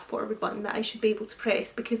like a fast forward button that I should be able to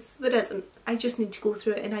press, because there isn't. I just need to go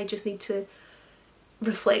through it, and I just need to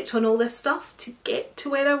reflect on all this stuff to get to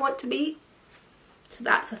where I want to be. So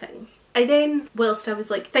that's the thing. I then, whilst I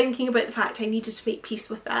was like thinking about the fact I needed to make peace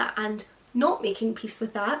with that and not making peace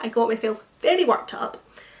with that, I got myself very worked up,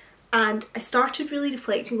 and I started really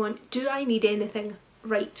reflecting on, do I need anything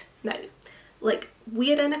right now? Like,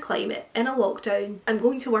 we're in a climate, in a lockdown, I'm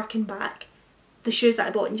going to work and back. The shoes that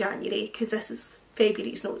I bought in January, because this is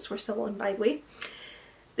February's notes we're still on, by the way.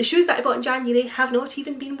 The shoes that I bought in January have not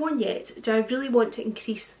even been worn yet. Do I really want to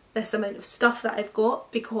increase this amount of stuff that I've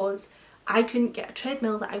got because I couldn't get a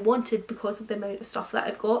treadmill that I wanted because of the amount of stuff that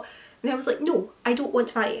I've got? And I was like, no, I don't want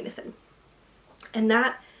to buy anything. And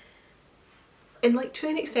that, and like to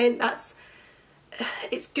an extent,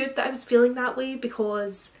 it's good that I was feeling that way,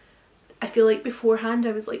 because I feel like beforehand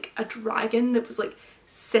I was like a dragon that was like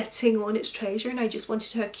sitting on its treasure, and I just wanted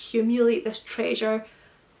to accumulate this treasure,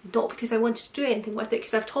 not because I wanted to do anything with it,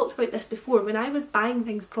 because I've talked about this before. When I was buying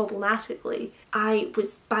things problematically, I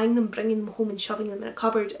was buying them, bringing them home and shoving them in a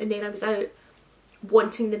cupboard, and then I was out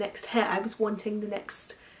wanting the next hit. I was wanting the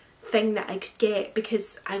next thing that I could get,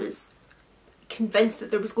 because I was convinced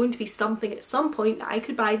that there was going to be something at some point that I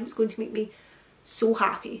could buy that was going to make me so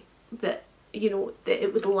happy that, you know, that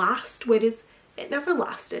it would last, whereas it never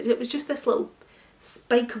lasted. It was just this little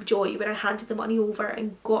spike of joy when I handed the money over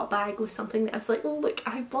and got a bag with something that I was like, oh look,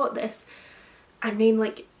 I bought this. And then,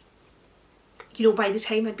 like, you know, by the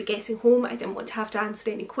time I'd be getting home, I didn't want to have to answer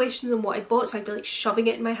any questions on what I'd bought, so I'd be like shoving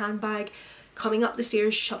it in my handbag, coming up the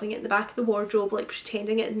stairs, shoving it in the back of the wardrobe, like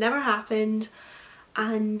pretending it had never happened,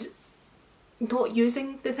 and not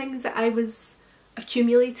using the things that I was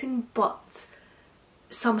accumulating, but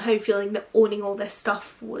somehow feeling that owning all this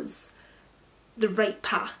stuff was the right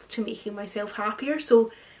path to making myself happier.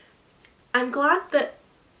 So I'm glad that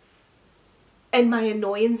in my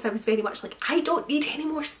annoyance I was very much like, I don't need any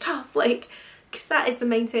more stuff, like, because that is the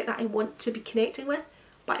mindset that I want to be connecting with,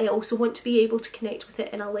 but I also want to be able to connect with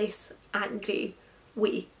it in a less angry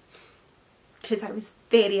way, because I was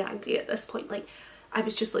very angry at this point. Like, I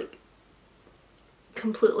was just like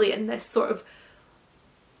completely in this sort of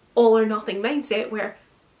all or nothing mindset, where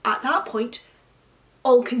at that point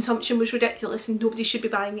all consumption was ridiculous and nobody should be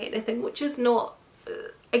buying anything, which is not,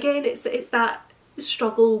 again, it's that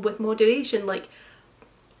struggle with moderation. Like,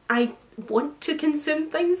 I want to consume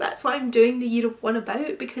things, that's what I'm doing the Year of One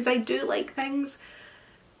about, because I do like things,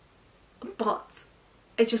 but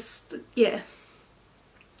I just, yeah,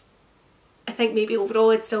 I think maybe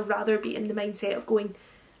overall I'd still rather be in the mindset of going,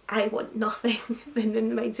 I want nothing, than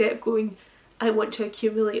in the mindset of going, I want to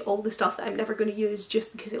accumulate all the stuff that I'm never going to use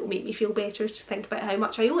just because it will make me feel better to think about how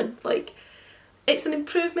much I own. Like, it's an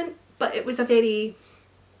improvement, but it was a very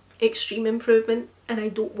extreme improvement, and I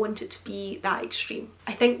don't want it to be that extreme.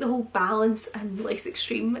 I think the whole balance and less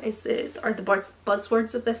extreme are the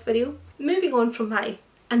buzzwords of this video. Moving on from my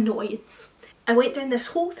annoyance, I went down this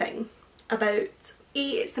whole thing about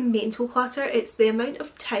it's the mental clutter, it's the amount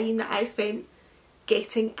of time that I spent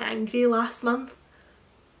getting angry last month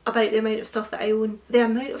about the amount of stuff that I own, the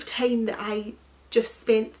amount of time that I just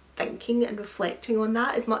spent thinking and reflecting on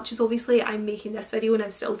that. As much as obviously I'm making this video and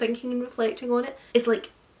I'm still thinking and reflecting on it, it's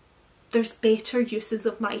like there's better uses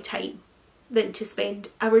of my time than to spend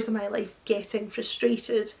hours of my life getting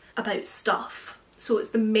frustrated about stuff. So it's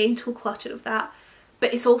the mental clutter of that,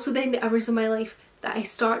 but it's also then the hours of my life that I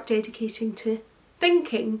start dedicating to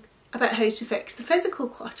thinking about how to fix the physical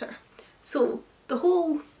clutter. So the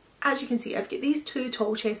whole, as you can see, I've got these two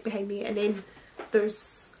tall chests behind me, and then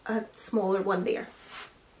there's a smaller one there.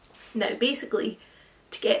 Now basically,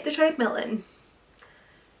 to get the treadmill in,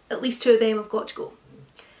 at least two of them have got to go.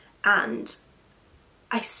 And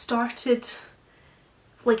I started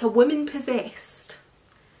like a woman possessed.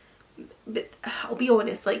 But I'll be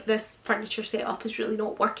honest, like, this furniture setup is really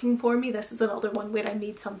not working for me. This is another one where I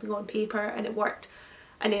made something on paper and it worked,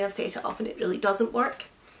 and then I've set it up and it really doesn't work.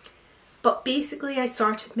 But basically I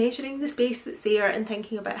started measuring the space that's there and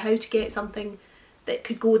thinking about how to get something that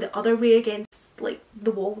could go the other way against like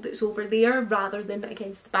the wall that's over there rather than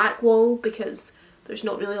against the back wall, because there's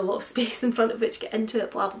not really a lot of space in front of it to get into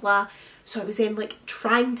it, blah blah blah. So I was then like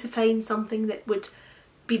trying to find something that would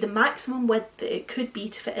be the maximum width that it could be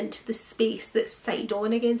to fit into the space that's side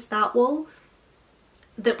on against that wall,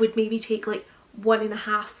 that would maybe take like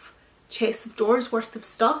 1.5 chests of drawers worth of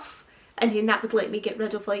stuff, and then that would let me get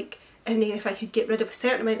rid of like, and then if I could get rid of a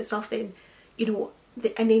certain amount of stuff, then, you know,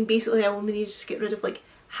 and then basically I only needed to get rid of like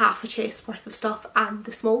half a chest worth of stuff and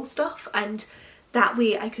the small stuff, and that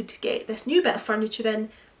way I could get this new bit of furniture in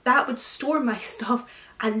that would store my stuff,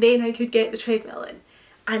 and then I could get the treadmill in.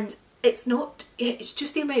 And it's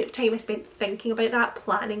just the amount of time I spent thinking about that,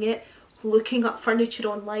 planning it, looking up furniture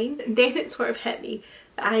online, and then it sort of hit me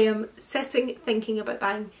that I am sitting thinking about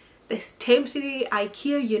buying this temporary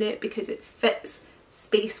IKEA unit because it fits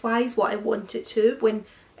space-wise what I want it to, when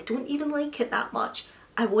I don't even like it that much.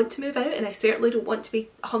 I want to move out, and I certainly don't want to be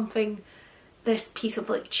humping this piece of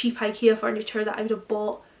like cheap IKEA furniture that I would have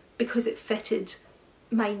bought because it fitted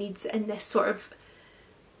my needs in this sort of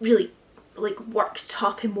really like worked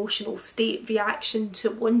up emotional state reaction to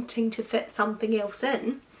wanting to fit something else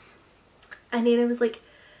in. And then I was like,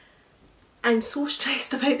 I'm so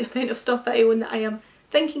stressed about the amount of stuff that I own that I am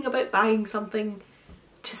thinking about buying something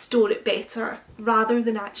to store it better rather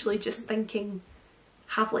than actually just thinking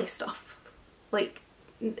have less stuff. Like,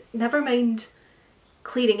 never mind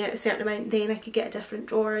clearing out a certain amount, then I could get a different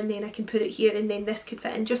drawer and then I can put it here and then this could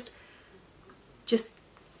fit in. Just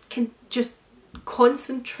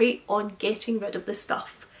concentrate on getting rid of the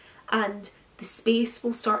stuff, and the space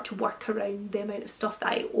will start to work around the amount of stuff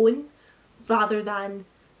that I own, rather than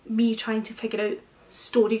me trying to figure out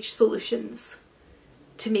storage solutions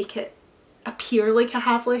to make it appear like I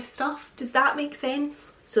have less stuff. Does that make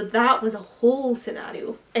sense? So that was a whole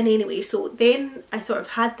scenario. And anyway, so then I sort of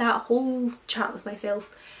had that whole chat with myself,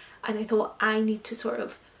 and I thought I need to sort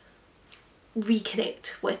of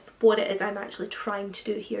reconnect with what it is I'm actually trying to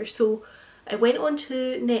do here. So I went on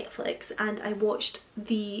to Netflix and I watched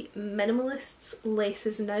The Minimalists' Less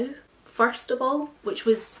Is Now first of all, which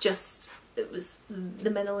was just, it was the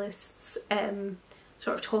minimalists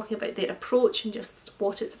sort of talking about their approach and just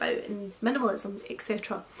what it's about and minimalism,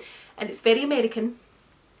 etc. And it's very American,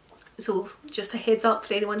 so just a heads up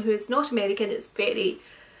for anyone who is not American, it's very,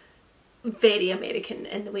 very American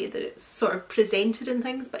in the way that it's sort of presented and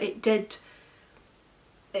things, but it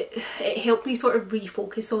helped me sort of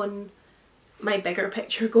refocus on my bigger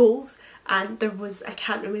picture goals. And there was, I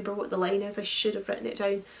can't remember what the line is, I should have written it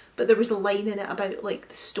down, but there was a line in it about like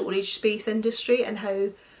the storage space industry and how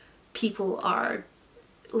people are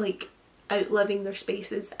like outliving their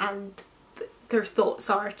spaces, and their thoughts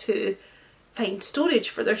are to find storage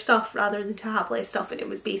for their stuff rather than to have less stuff. And it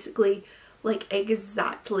was basically like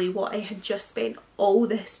exactly what I had just spent all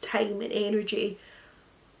this time and energy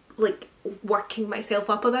like working myself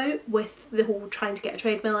up about with the whole trying to get a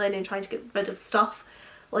treadmill in and trying to get rid of stuff.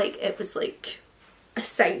 Like, it was like a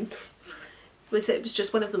sign. It was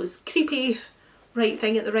just one of those creepy right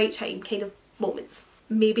thing at the right time kind of moments.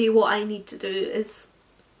 Maybe what I need to do is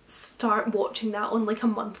start watching that on like a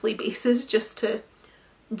monthly basis, just to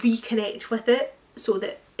reconnect with it so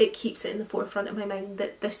that it keeps it in the forefront of my mind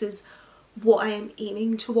that this is what I am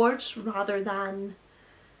aiming towards, rather than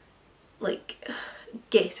like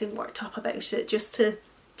getting worked up about it. Just to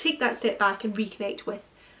take that step back and reconnect with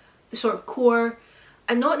the sort of core.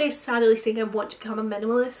 I'm not necessarily saying I want to become a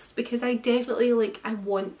minimalist, because I definitely I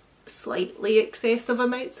want slightly excessive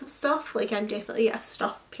amounts of stuff. Like, I'm definitely a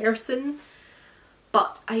stuff person,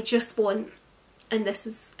 but I just want, and this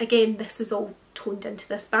is, again, this is all toned into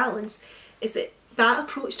this balance, is that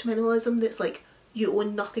approach to minimalism that's like, you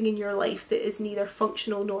own nothing in your life that is neither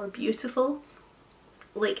functional nor beautiful,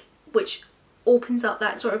 like, which opens up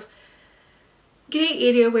that sort of grey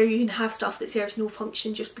area where you can have stuff that serves no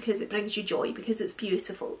function just because it brings you joy, because it's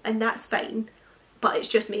beautiful, and that's fine, but it's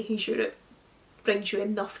just making sure it brings you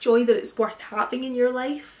enough joy that it's worth having in your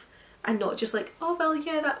life, and not just like, oh well,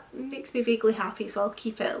 yeah, that makes me vaguely happy so I'll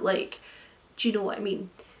keep it. Like, do you know what I mean?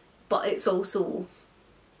 But it's also,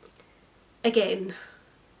 again,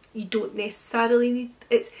 you don't necessarily need,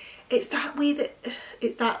 it's that way, that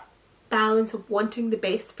it's that balance of wanting the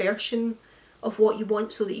best version of what you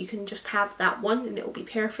want so that you can just have that one and it'll be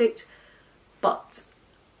perfect, but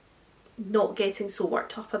not getting so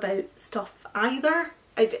worked up about stuff either.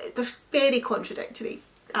 There's very contradictory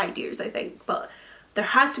ideas, I think, but there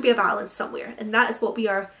has to be a balance somewhere, and that is what we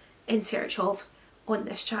are in search of on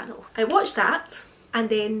this channel. I watched that and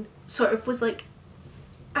then sort of was like,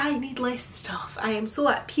 I need less stuff. I am so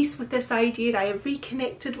at peace with this idea. I have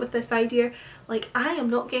reconnected with this idea. Like, I am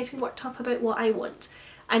not getting worked up about what I want.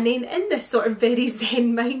 And then in this sort of very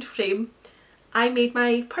zen mind frame, I made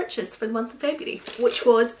my purchase for the month of February, which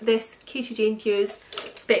was this Katie Jane Hughes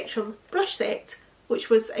Spectrum brush set, which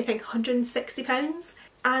was, I think, £160.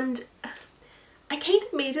 And I kind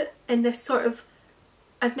of made it in this sort of,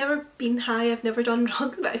 I've never been high, I've never done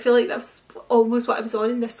drugs, but I feel like that's almost what I was on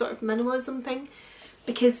in this sort of minimalism thing,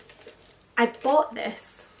 because I bought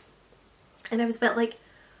this and I was a bit like,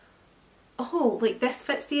 oh, like this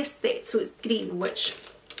fits the aesthetic. So it's green, which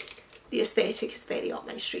the aesthetic is very up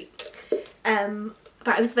my street.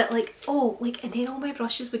 But I was a bit like, oh, like, and then all my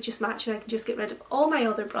brushes would just match and I can just get rid of all my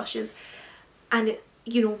other brushes, and it,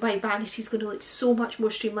 you know, my vanity's going to look so much more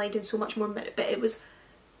streamlined and so much more but it was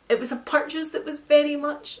a purchase that was very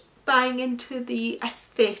much buying into the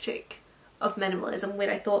aesthetic of minimalism, where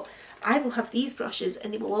I thought, I will have these brushes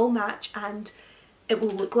and they will all match and it will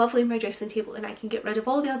look lovely on my dressing table and I can get rid of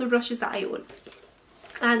all the other brushes that I own.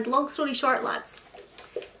 And long story short, lads,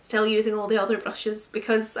 still using all the other brushes,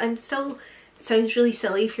 because I'm still, it sounds really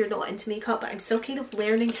silly if you're not into makeup, but I'm still kind of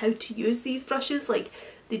learning how to use these brushes. Like,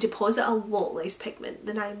 they deposit a lot less pigment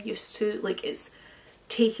than I'm used to. Like, it's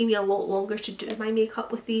taking me a lot longer to do my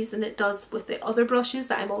makeup with these than it does with the other brushes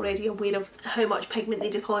that I'm already aware of how much pigment they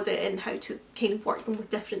deposit and how to kind of work them with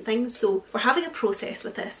different things. So we're having a process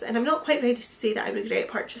with this, and I'm not quite ready to say that I regret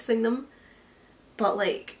purchasing them, but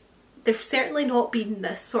like, they've certainly not been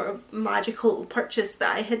this sort of magical purchase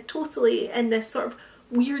that I had totally, in this sort of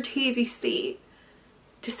weird hazy state,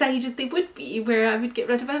 decided they would be, where I would get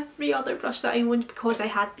rid of every other brush that I owned because I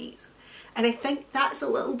had these. And I think that's a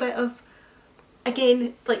little bit of,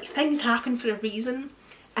 again, like, things happen for a reason,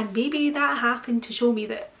 and maybe that happened to show me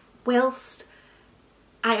that whilst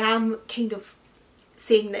I am kind of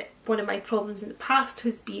saying that one of my problems in the past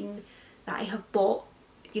has been that I have bought,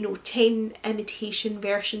 you know, 10 imitation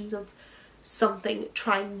versions of something,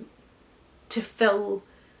 trying to fill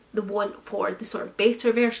the want for the sort of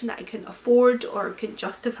better version that I couldn't afford or couldn't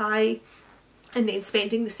justify, and then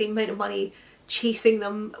spending the same amount of money chasing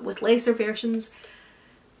them with lesser versions.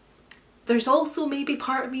 There's also maybe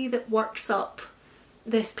part of me that works up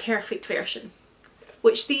this perfect version,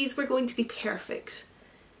 which these were going to be perfect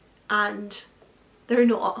and they're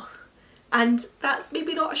not. And that's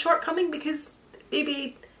maybe not a shortcoming, because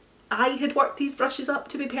maybe I had worked these brushes up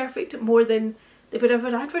to be perfect more than they would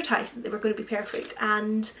ever advertise that they were going to be perfect.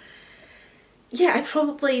 And yeah, I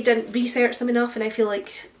probably didn't research them enough, and I feel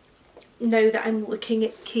like now that I'm looking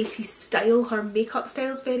at Katie's style, her makeup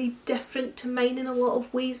style is very different to mine in a lot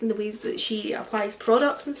of ways, in the ways that she applies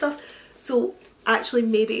products and stuff. So actually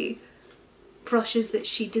maybe brushes that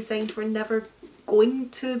she designed were never going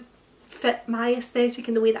to fit my aesthetic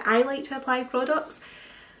in the way that I like to apply products.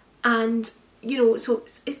 And you know, so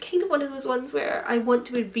it's kind of one of those ones where I want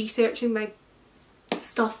to be researching my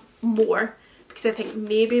stuff more, because I think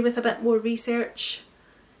maybe with a bit more research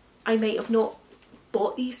I might have not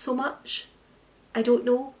bought these so much. I don't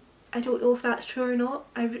know if that's true or not,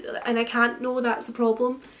 and I can't know, that's the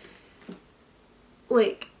problem.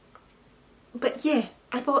 Like, but yeah,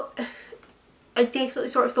 I definitely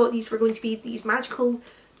sort of thought these were going to be these magical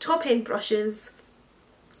top end brushes,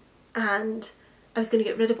 and I was going to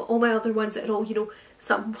get rid of all my other ones that are all, you know,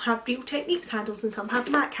 some have Real Techniques handles and some have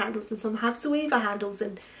MAC handles and some have Zoeva handles,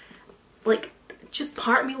 and like, just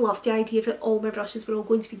part of me loved the idea that all my brushes were all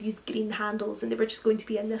going to be these green handles and they were just going to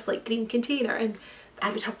be in this like green container, and I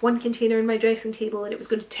would have one container in my dressing table and it was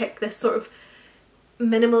going to tick this sort of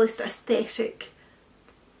minimalist aesthetic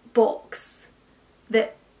box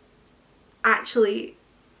that actually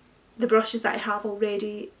the brushes that I have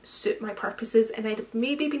already suit my purposes, and I'd have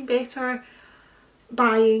maybe been better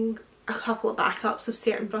buying a couple of backups of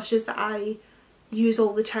certain brushes that I use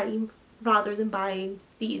all the time rather than buying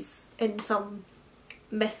these in some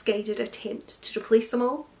misguided attempt to replace them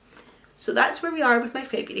all. So that's where we are with my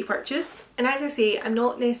February purchase, and as I say, I'm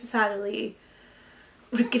not necessarily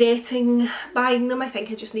regretting buying them. I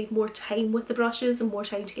think I just need more time with the brushes and more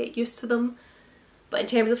time to get used to them. But in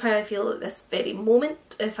terms of how I feel at this very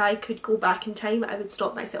moment, if I could go back in time, I would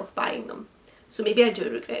stop myself buying them. So maybe I do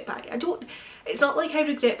regret buying. It's not like I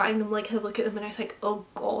regret buying them, like I look at them and I think, oh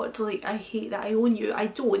god, like I hate that I own you. I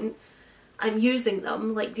don't. I'm using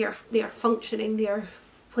them, like they are functioning, they are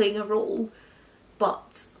playing a role.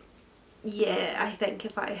 But yeah, I think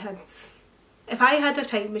if I had a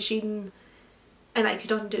time machine and I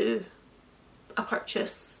could undo a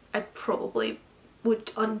purchase, I probably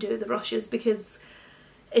would undo the brushes, because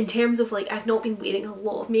in terms of like, I've not been wearing a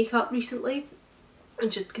lot of makeup recently,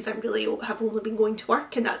 and just because I really have only been going to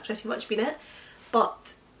work and that's pretty much been it.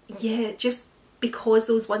 But yeah, just because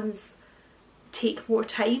those ones take more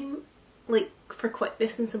time, like for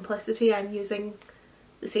quickness and simplicity, I'm using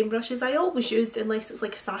the same brushes I always used, unless it's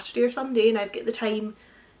like a Saturday or Sunday and I've got the time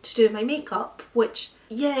to do my makeup, which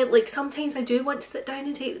yeah, like sometimes I do want to sit down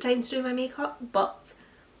and take the time to do my makeup, but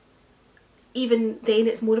even then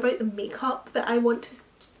it's more about the makeup that I want to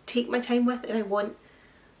take my time with, and I want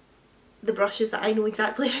the brushes that I know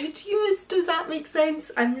exactly how to use. Does that make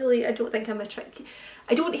sense? I don't think I'm a trick.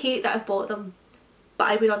 I don't hate that I've bought them, but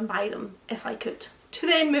I would unbuy them if I could. To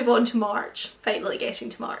then move on to March, finally getting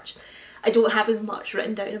to March. I don't have as much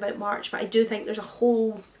written down about March, but I do think there's a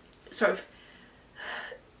whole sort of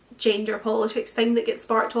gender politics thing that gets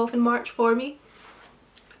sparked off in March for me.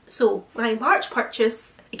 So my March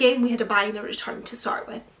purchase, again, we had a buy and a return to start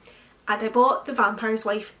with, and I bought the Vampire's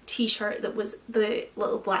Wife t-shirt that was the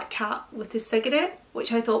little black cat with the cigarette,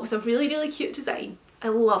 which I thought was a really, really cute design. I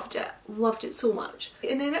loved it so much.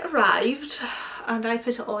 And then it arrived and I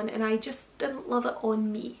put it on and I just didn't love it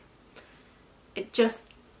on me. It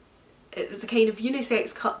was a kind of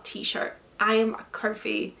unisex cut t-shirt. I am a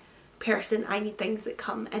curvy person, I need things that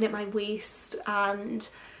come in at my waist, and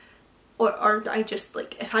or I just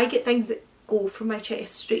like, if I get things that go from my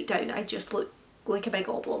chest straight down, I just look like a big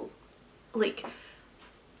oblong. Like,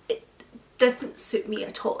 it didn't suit me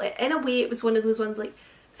at all. In a way, it was one of those ones, like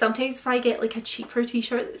sometimes if I get like a cheaper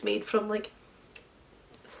t-shirt that's made from like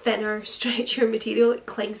thinner, stretchier material, it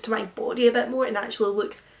clings to my body a bit more and actually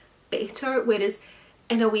looks better, whereas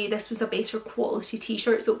in a way this was a better quality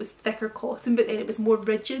t-shirt, so it was thicker cotton, but then it was more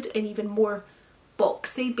rigid and even more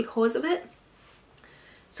boxy because of it.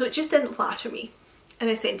 So it just didn't flatter me and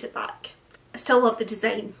I sent it back. I still love the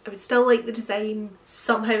design. I would still like the design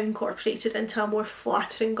somehow incorporated into a more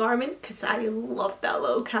flattering garment, because I loved that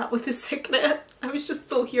little cat with his cigarette. I was just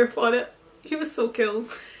so here for it. He was so cool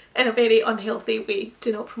in a very unhealthy way.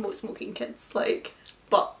 Do not promote smoking, kids, like,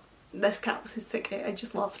 but this cat with his cigarette I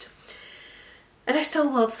just loved. And I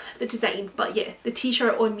still love the design, but yeah, the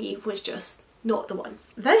t-shirt on me was just not the one.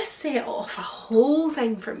 This set off a whole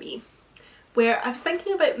thing for me where I was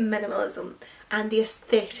thinking about minimalism and the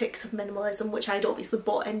aesthetics of minimalism, which I'd obviously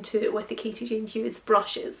bought into with the Katie Jane Hughes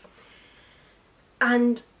brushes.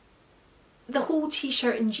 And the whole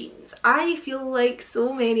t-shirt and jeans. I feel like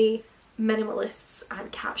so many minimalists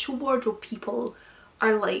and capsule wardrobe people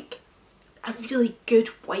are like, a really good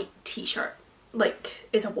white t-shirt like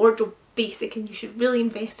is a wardrobe basic and you should really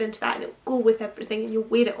invest into that and it'll go with everything and you'll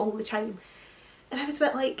wear it all the time. And I was a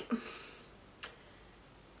bit like,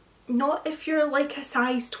 not if you're like a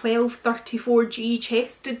size 12 34G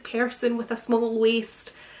chested person with a small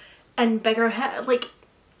waist and bigger hip. Like,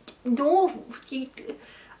 no,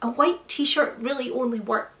 a white t-shirt really only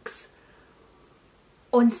works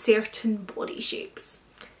on certain body shapes,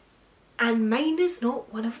 and mine is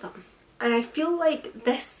not one of them. And I feel like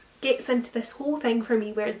this gets into this whole thing for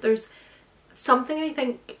me where there's something I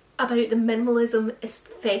think about the minimalism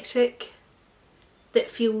aesthetic that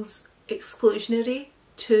feels exclusionary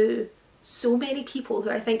to so many people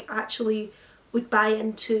who I think actually would buy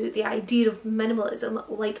into the idea of minimalism,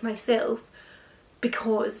 like myself,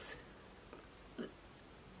 because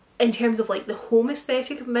in terms of like the home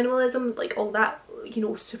aesthetic of minimalism, like all that, you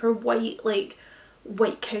know, super white, like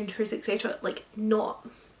white counters, etc. Like, not,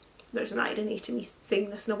 there's an irony to me saying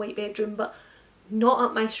this in a white bedroom, but not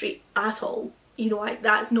up my street at all. You know,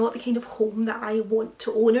 that's not the kind of home that I want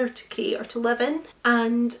to own or to create or to live in.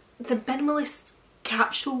 And the minimalist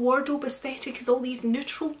capsule wardrobe aesthetic is all these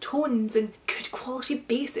neutral tones and good quality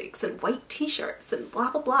basics and white t-shirts and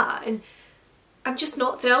blah blah blah, and I'm just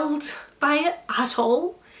not thrilled by it at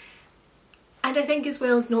all. And I think, as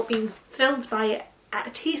well as not being thrilled by it at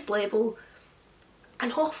a taste level,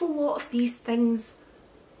 an awful lot of these things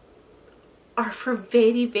are for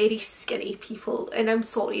very, very skinny people. And I'm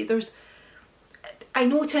sorry, I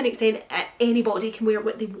know to an extent anybody can wear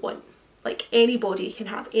what they want. Like, anybody can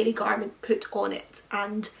have any garment put on it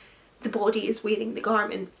and the body is wearing the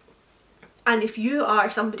garment. And if you are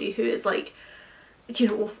somebody who is like, you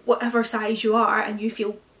know, whatever size you are and you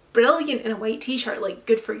feel brilliant in a white t-shirt, like,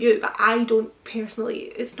 good for you. But I don't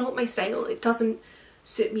personally, it's not my style, it doesn't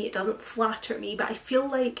suit me, it doesn't flatter me. But I feel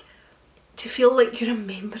like, to feel like you're a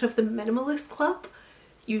member of the minimalist club,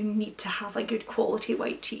 you need to have a good quality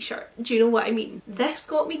white t-shirt. Do you know what I mean? This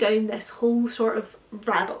got me down this whole sort of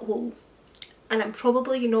rabbit hole, and I'm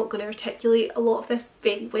probably not going to articulate a lot of this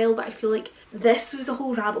very well, but I feel like this was a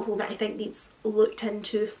whole rabbit hole that I think needs looked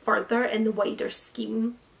into further in the wider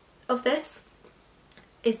scheme of this.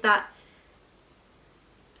 Is that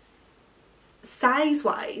size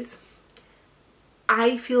wise,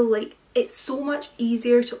 I feel like it's so much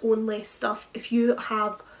easier to own less stuff if you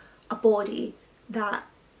have a body that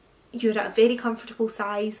you're at a very comfortable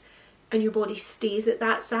size and your body stays at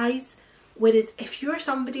that size. Whereas if you're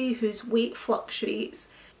somebody whose weight fluctuates,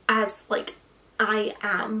 as like I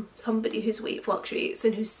am somebody whose weight fluctuates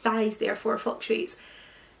and whose size therefore fluctuates,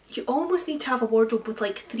 you almost need to have a wardrobe with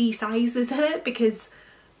like 3 sizes in it, because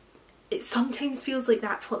it sometimes feels like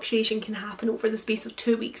that fluctuation can happen over the space of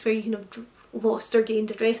 2 weeks where you can have lost or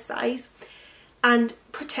gained a dress size. And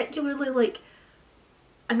particularly, like,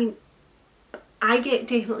 I mean, I get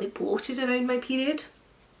definitely bloated around my period,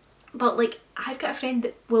 but like, I've got a friend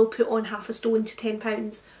that will put on half a stone to 10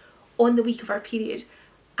 pounds on the week of her period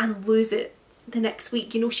and lose it the next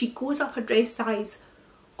week. You know, she goes up a dress size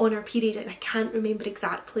on her period, and I can't remember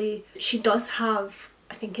exactly. She does have,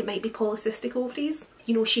 I think it might be polycystic ovaries.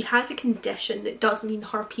 You know, she has a condition that does mean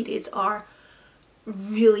her periods are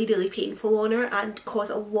really, really painful on her and cause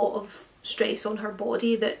a lot of stress on her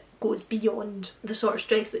body that goes beyond the sort of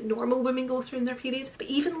stress that normal women go through in their periods. But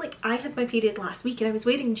even like, I had my period last week and I was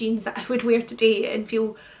wearing jeans that I would wear today and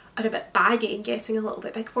feel are a bit baggy and getting a little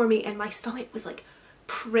bit big for me, and my stomach was like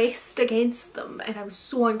pressed against them and I was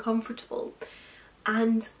so uncomfortable.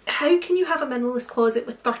 And how can you have a minimalist closet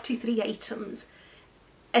with 33 items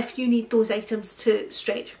if you need those items to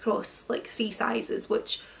stretch across like 3 sizes,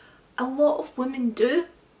 which a lot of women do?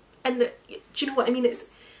 And do you know what I mean?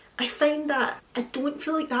 I find that I don't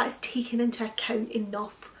feel like that is taken into account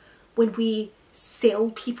enough when we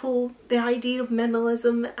sell people the idea of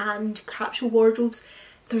minimalism and capsule wardrobes.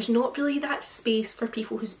 There's not really that space for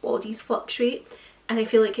people whose bodies fluctuate, and I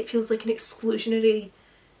feel like it feels like an exclusionary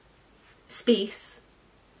space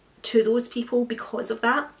to those people because of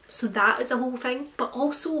that. So that is a whole thing. But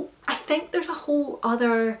also, I think there's a whole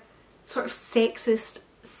other sort of sexist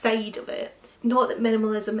side of it. Not that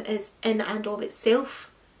minimalism is in and of itself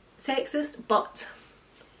sexist, but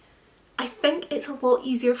I think it's a lot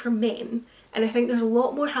easier for men, and I think there's a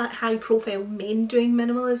lot more high profile men doing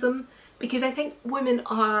minimalism, because I think women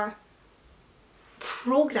are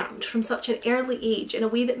programmed from such an early age in a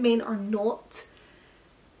way that men are not,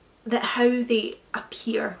 that how they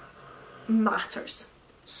appear matters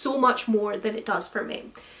so much more than it does for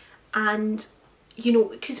men. And you know,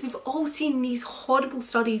 because we've all seen these horrible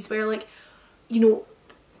studies where, like, you know,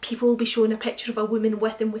 people will be showing a picture of a woman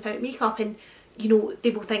with and without makeup, and you know, they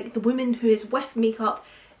will think the woman who is with makeup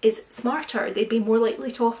is smarter, they'd be more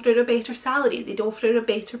likely to offer her a better salary, they'd offer her a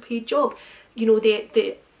better paid job. You know,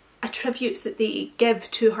 the attributes that they give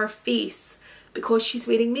to her face because she's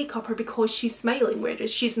wearing makeup or because she's smiling,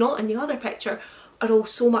 whereas she's not in the other picture, are all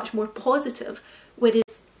so much more positive.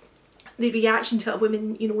 Whereas the reaction to a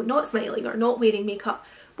woman, you know, not smiling or not wearing makeup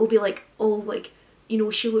will be like, oh, like, you know,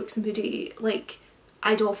 she looks moody, like,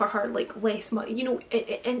 I'd offer her like less money, you know.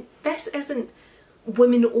 And this isn't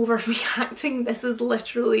women overreacting, this is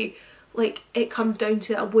literally like, it comes down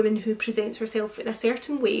to a woman who presents herself in a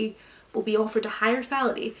certain way will be offered a higher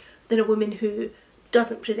salary than a woman who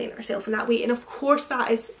doesn't present herself in that way. And of course that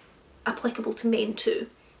is applicable to men too,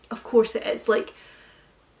 of course it is. Like,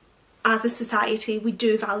 as a society we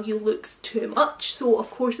do value looks too much, so of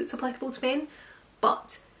course it's applicable to men,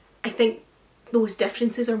 but I think those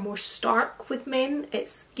differences are more stark with men.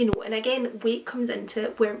 It's, you know, and again, weight comes into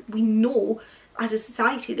it, where we know as a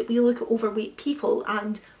society that we look at overweight people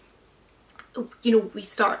and, you know, we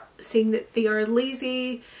start saying that they are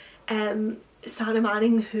lazy. Sarah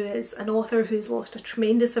Manning, who is an author who's lost a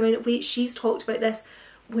tremendous amount of weight, she's talked about this,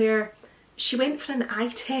 where she went for an eye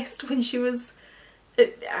test when she was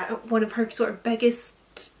at one of her sort of biggest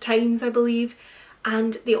times, I believe,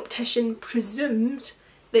 and the optician presumed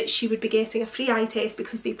that she would be getting a free eye test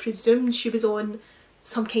because they presumed she was on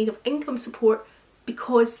some kind of income support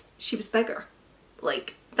because she was bigger.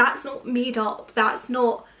 Like, that's not made up, that's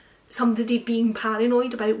not somebody being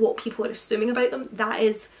paranoid about what people are assuming about them. That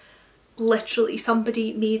is literally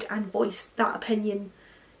somebody made and voiced that opinion,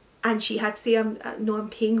 and she had to say, no, I'm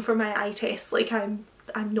paying for my eye test, like I'm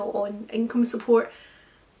not on income support,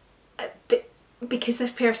 because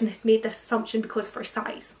this person had made this assumption because of her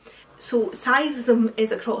size. So sizeism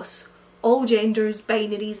is across all genders,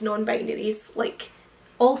 binaries, non-binaries, like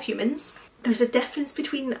all humans. There's a difference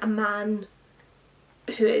between a man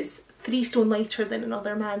who is 3 stone lighter than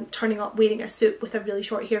another man turning up wearing a suit with a really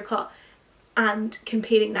short haircut and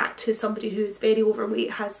comparing that to somebody who is very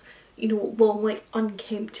overweight, has, you know, long, like,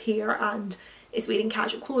 unkempt hair and is wearing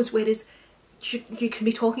casual clothes, whereas you can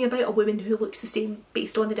be talking about a woman who looks the same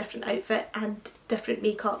based on a different outfit and different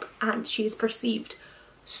makeup, and she is perceived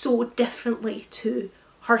so differently to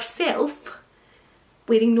herself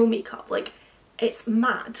wearing no makeup. Like, it's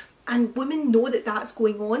mad. And women know that that's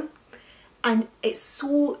going on, and it's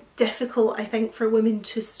so difficult, I think, for women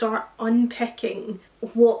to start unpicking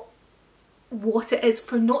what it is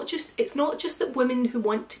for it's not just that women who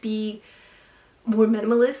want to be more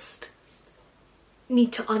minimalist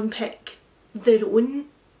need to unpick their own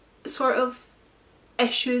sort of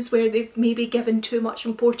issues where they've maybe given too much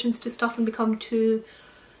importance to stuff and become too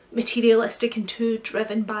materialistic and too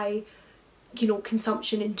driven by, you know,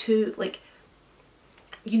 consumption, and too, like,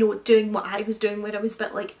 you know, doing what I was doing, where I was a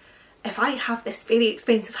bit like, if I have this very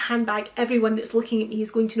expensive handbag, everyone that's looking at me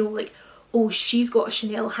is going to know, like, oh, she's got a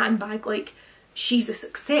Chanel handbag, like, she's a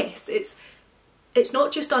success. It's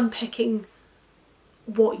not just unpicking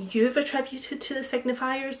what you've attributed to the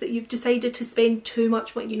signifiers that you've decided to spend too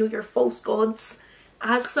much money, you know, your false gods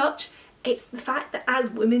as such. It's the fact that as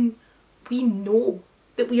women, we know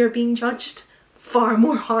that we are being judged far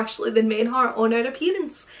more harshly than men are on our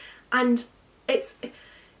appearance. And it's,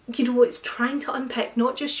 you know, it's trying to unpick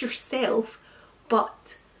not just yourself,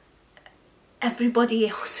 but everybody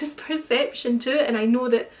else's perception too. And I know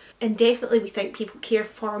that indefinitely we think people care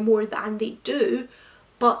far more than they do,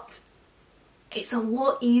 but it's a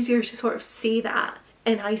lot easier to sort of say that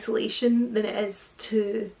in isolation than it is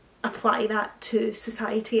to apply that to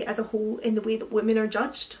society as a whole in the way that women are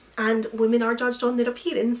judged. And women are judged on their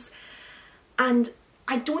appearance, and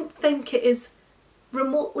I don't think it is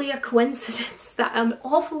remotely a coincidence that an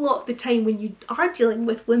awful lot of the time when you are dealing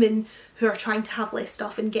with women who are trying to have less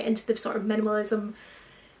stuff and get into the sort of minimalism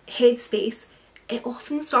headspace, it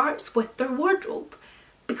often starts with their wardrobe,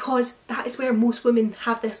 because that is where most women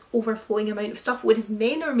have this overflowing amount of stuff, whereas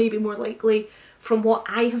men are maybe more likely, from what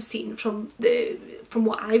I have seen, from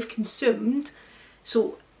what I've consumed.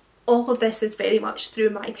 So all of this is very much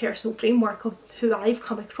through my personal framework of who I've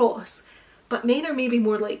come across, but men are maybe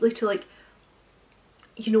more likely to, like,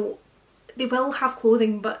 you know, they will have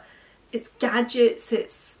clothing, but it's gadgets,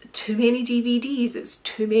 it's too many DVDs, it's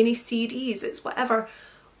too many CDs, it's whatever.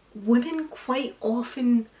 Women quite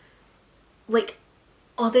often, like,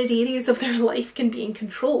 other areas of their life can be in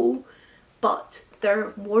control, but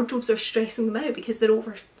their wardrobes are stressing them out because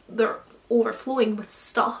they're overflowing with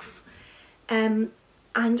stuff. And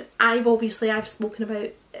I've spoken about,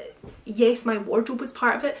 yes, my wardrobe was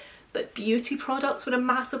part of it, but beauty products were a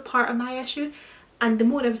massive part of my issue. And the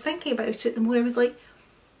more I was thinking about it, the more I was like,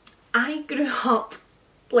 I grew up,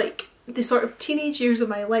 like, the sort of teenage years of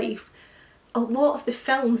my life, a lot of the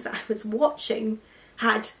films that I was watching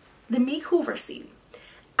had the makeover scene.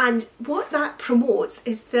 And what that promotes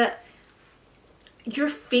is that your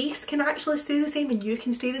face can actually stay the same and you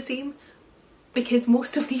can stay the same, because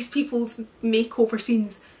most of these people's makeover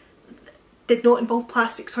scenes did not involve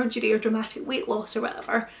plastic surgery or dramatic weight loss or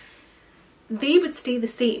whatever. They would stay the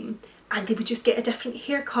same, and they would just get a different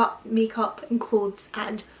haircut, makeup and clothes,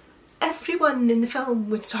 and everyone in the film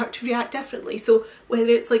would start to react differently. So whether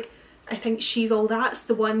it's like, I think She's All That's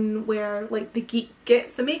the one where, like, the geek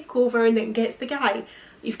gets the makeover and then gets the guy.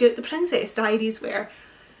 You've got The Princess Diaries where,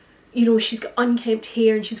 you know, she's got unkempt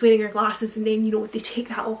hair and she's wearing her glasses, and then, you know, they take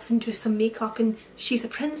that off and do some makeup and she's a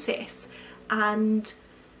princess. And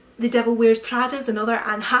The Devil Wears Prada is another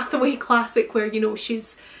Anne Hathaway classic where, you know,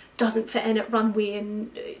 she's doesn't fit in at runway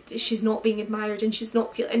and she's not being admired and she's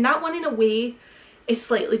not feeling, and that one in a way is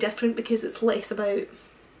slightly different because it's less about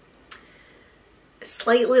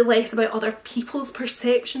slightly less about other people's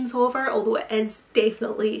perceptions of her, although it is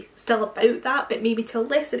definitely still about that, but maybe to a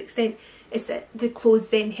lesser extent, is that the clothes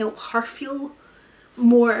then help her feel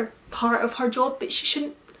more part of her job, but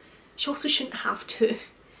she also shouldn't have to,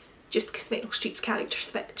 just because Meryl Streep's character's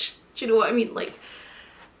a bitch. Do you know what I mean? Like,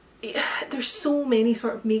 there's so many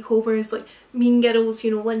sort of makeovers, like Mean Girls,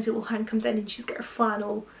 you know, Lindsay Lohan comes in and she's got her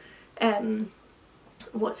flannel,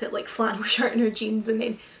 what's it, like flannel shirt and her jeans, and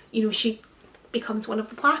then, you know, she becomes one of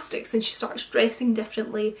the plastics and she starts dressing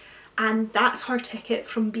differently, and that's her ticket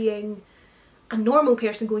from being a normal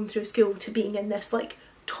person going through school to being in this like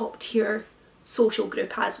top tier social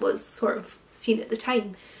group, as was sort of seen at the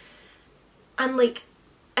time. And like,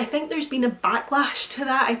 I think there's been a backlash to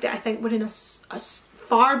that. I think we're in a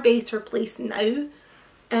far better place now,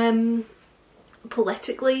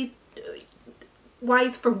 politically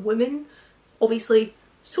wise, for women. Obviously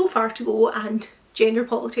so far to go, and gender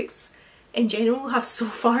politics in general have so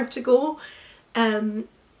far to go,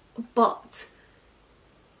 but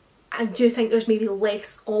I do think there's maybe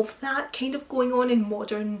less of that kind of going on in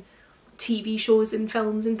modern TV shows and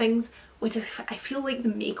films and things, which is, I feel like the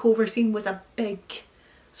makeover scene was a big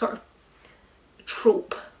sort of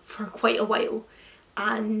trope for quite a while,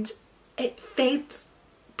 and it fed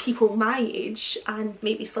people my age and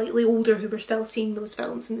maybe slightly older who were still seeing those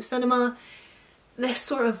films in the cinema this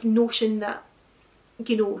sort of notion that,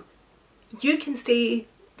 you know, you can stay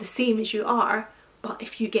the same as you are, but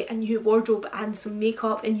if you get a new wardrobe and some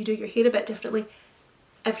makeup and you do your hair a bit differently,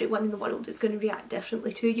 everyone in the world is going to react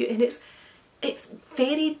differently to you. And it's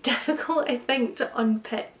very difficult, I think, to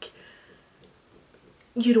unpick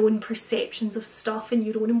your own perceptions of stuff and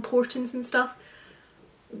your own importance and stuff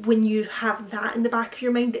when you have that in the back of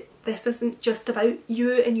your mind, that this isn't just about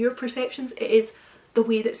you and your perceptions, it is the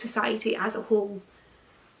way that society as a whole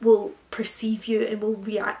will perceive you and will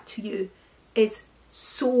react to you is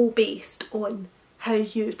so based on how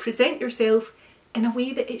you present yourself in a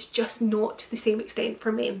way that it's just not to the same extent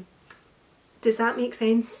for men. Does that make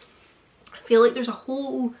sense? I feel like there's a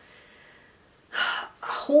whole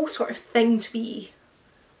sort of thing to be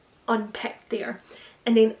unpicked there.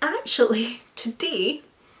 And then actually today,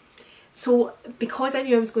 so because I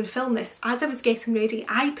knew I was going to film this, as I was getting ready,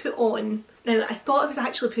 I put on, now I thought I was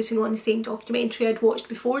actually putting on the same documentary I'd watched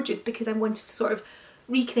before, just because I wanted to sort of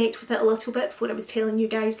reconnect with it a little bit before I was telling you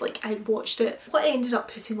guys like I'd watched it. What I ended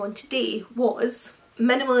up putting on today was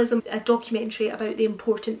Minimalism, a documentary about the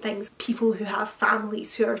important things, people who have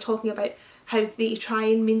families who are talking about how they try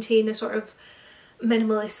and maintain a sort of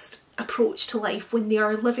minimalist approach to life when they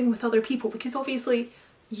are living with other people, because obviously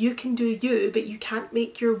you can do you, but you can't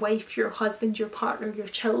make your wife, your husband, your partner, your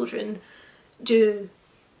children do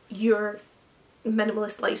your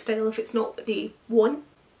minimalist lifestyle if it's not what they want.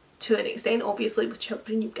 To an extent, obviously with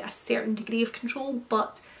children you've got a certain degree of control,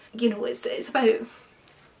 but you know, it's about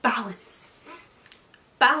balance.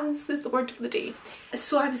 Balance is the word of the day.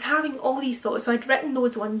 So I was having all these thoughts, so I'd written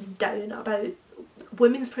those ones down about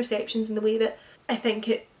women's perceptions and the way that I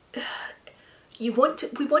think we want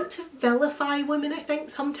to vilify women, I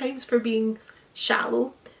think, sometimes for being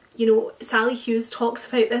shallow. You know, Sally Hughes talks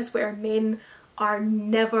about this, where men are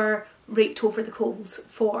never raked over the coals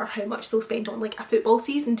for how much they'll spend on like a football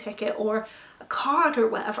season ticket or a card or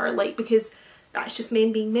whatever, like, because that's just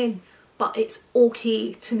men being men. But it's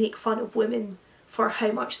okay to make fun of women for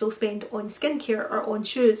how much they'll spend on skincare or on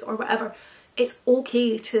shoes or whatever. It's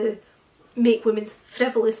okay to make women's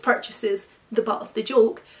frivolous purchases the butt of the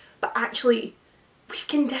joke, but actually we've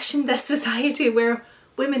conditioned this society where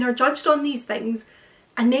women are judged on these things,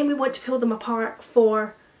 and then we want to pull them apart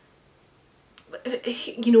for,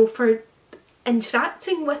 you know, for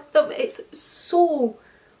interacting with them. It's so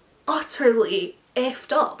utterly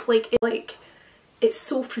effed up, like it's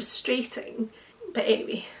so frustrating. But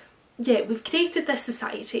anyway, yeah, we've created this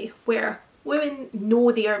society where women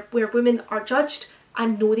are judged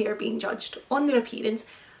and know they are being judged on their appearance.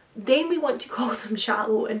 Then we want to call them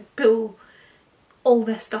shallow and pull all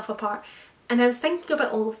this stuff apart. And I was thinking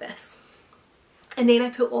about all of this, and then I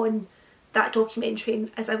put on that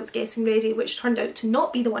documentary as I was getting ready, which turned out to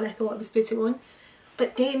not be the one I thought I was putting on.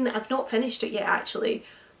 But then I've not finished it yet actually,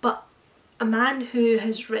 but a man who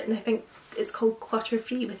has written, I think it's called Clutter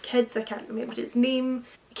Free with Kids, I can't remember his name,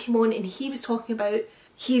 came on and he was talking about,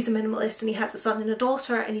 he's a minimalist and he has a son and a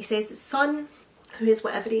daughter, and he says his son, who is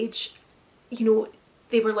whatever age, you know,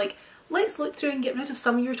 they were like, let's look through and get rid of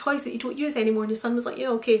some of your toys that you don't use anymore, and his son was like, yeah,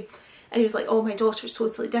 okay. And he was like, oh, my daughter's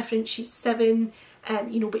totally different, she's 7,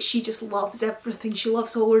 you know, but she just loves everything, she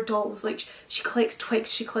loves all her dolls, like she collects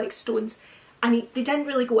twigs, she collects stones. And they didn't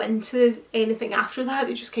really go into anything after that,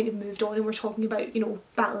 they just kind of moved on and were talking about, you know,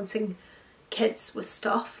 balancing kids with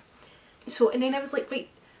stuff. So, and then I was like, wait,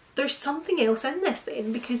 there's something else in this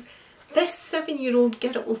then, because this 7-year-old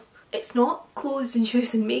girl, it's not clothes and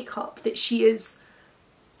shoes and makeup that she is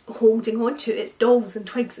holding on to, it's dolls and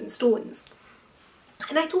twigs and stones.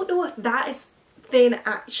 And I don't know if that is then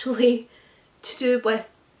actually to do with,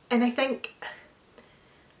 and I think,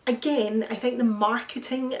 again, I think the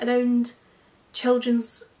marketing around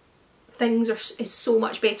children's things is so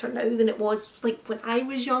much better now than it was like when I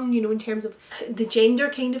was young, you know, in terms of the gender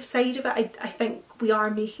kind of side of it. I think we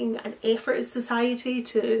are making an effort as society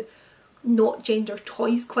to not gender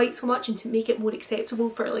toys quite so much and to make it more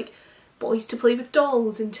acceptable for like boys to play with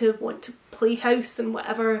dolls and to want to play house and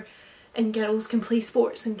whatever, and girls can play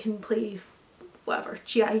sports and can play whatever.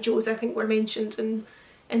 G.I. Joes, I think, were mentioned in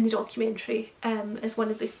the documentary as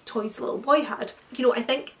one of the toys the little boy had. You know, I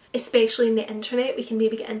think especially in the internet we can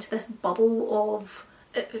maybe get into this bubble of,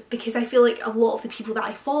 because I feel like a lot of the people that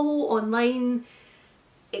I follow online,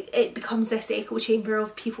 it becomes this echo chamber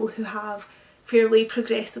of people who have fairly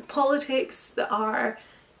progressive politics that are,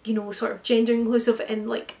 you know, sort of gender inclusive, and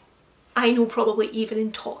like, I know probably even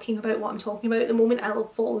in talking about what I'm talking about at the moment I'll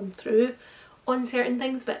have fallen through on certain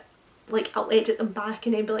things, but like I'll edit them back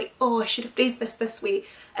and then be like, oh, I should have phrased this way,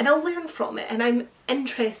 and I'll learn from it, and I'm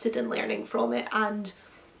interested in learning from it and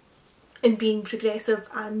in being progressive.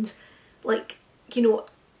 And like, you know,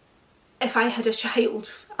 if I had a child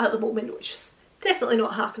at the moment, which is definitely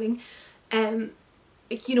not happening,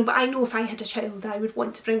 you know, but I know if I had a child I would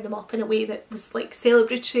want to bring them up in a way that was like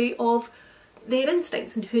celebratory of their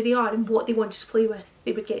instincts and who they are and what they wanted to play with,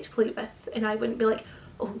 they would get to play with, and I wouldn't be like,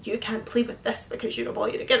 oh, you can't play with this because you're a boy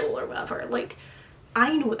and a girl or whatever. Like,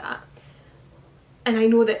 I know that, and I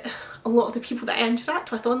know that a lot of the people that I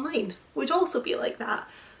interact with online would also be like that,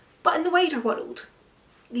 but in the wider world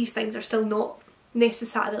these things are still not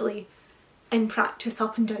necessarily in practice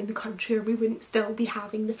up and down the country, or we wouldn't still be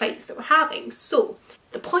having the fights that we're having. So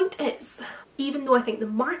the point is, even though I think the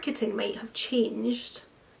marketing might have changed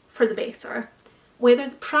for the better, whether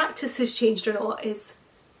the practice has changed or not is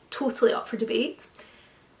totally up for debate.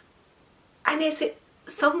 And is it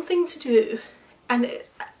something to do, and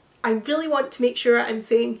I really want to make sure I'm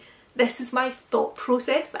saying this is my thought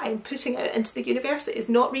process that I'm putting out into the universe, it is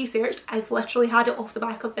not researched, I've literally had it off the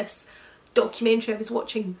back of this documentary I was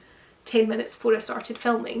watching 10 minutes before I started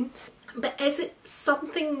filming. But is it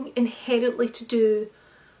something inherently to do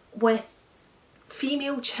with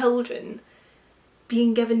female children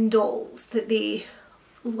being given dolls that they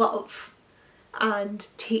love and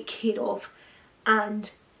take care of,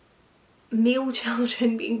 and male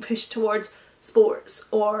children being pushed towards sports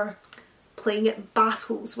or playing at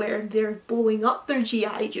battles where they're blowing up their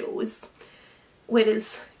G.I. Joes,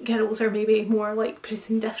 whereas girls are maybe more like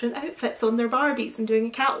putting different outfits on their Barbies and doing a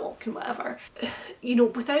catwalk and whatever. You know,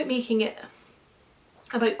 without making it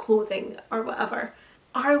about clothing or whatever,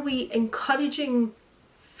 are we encouraging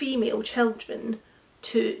female children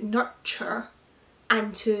to nurture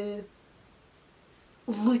and to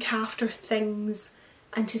look after things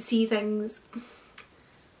and to see things,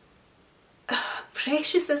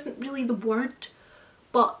 precious isn't really the word,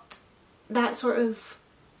 but that sort of,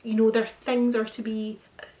 you know, their things are to be,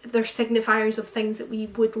 they're signifiers of things that we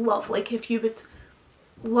would love. Like if you would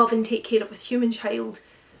love and take care of a human child,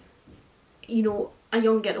 you know, a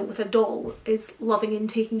young girl with a doll is loving and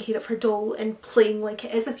taking care of her doll and playing like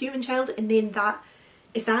it is a human child, and then that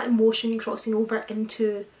is that emotion crossing over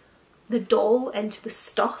into the doll, into the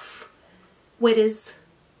stuff, whereas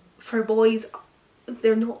for boys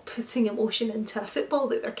they're not putting emotion into a football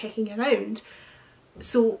that they're kicking around.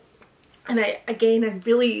 So, and I'm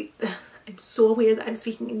so aware that I'm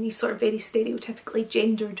speaking in these sort of very stereotypically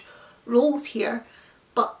gendered roles here,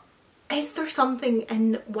 but is there something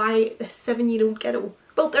in why this 7-year-old girl,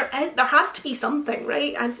 well, there has to be something,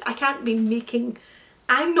 right? I can't be making,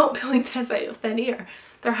 I'm not pulling this out of thin air.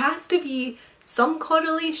 There has to be some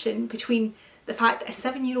correlation between the fact that a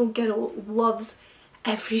 7-year-old girl loves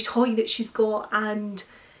every toy that she's got and,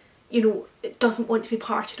 you know, doesn't want to be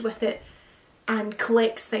parted with it and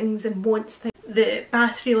collects things and wants things. The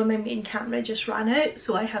battery on my main camera just ran out,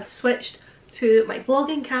 so I have switched to my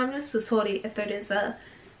vlogging camera, so sorry if there is a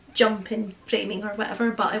jump in framing or whatever,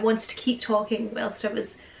 but I wanted to keep talking whilst I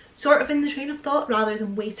was sort of in the train of thought rather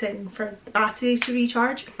than waiting for the battery to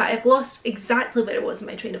recharge. But I've lost exactly where it was in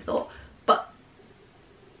my train of thought, but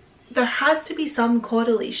there has to be some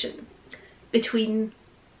correlation between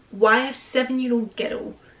why a 7-year-old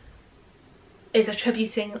girl is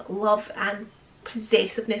attributing love and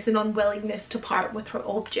possessiveness and unwillingness to part with her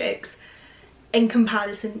objects in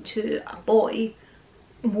comparison to a boy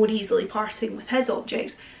more easily parting with his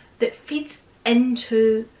objects, that feeds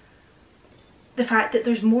into the fact that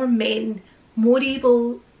there's more men more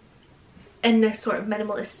able in this sort of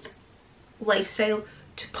minimalist lifestyle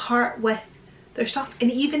to part with their stuff.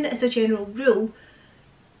 And even as a general rule,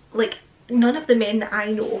 like, none of the men that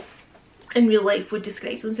I know in real life would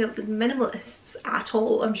describe themselves as minimalists at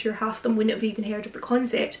all. I'm sure half of them wouldn't have even heard of the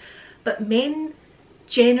concept, but men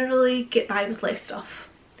generally get by with less stuff,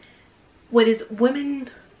 whereas women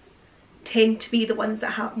tend to be the ones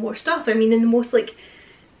that have more stuff. I mean, in the most like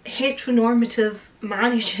heteronormative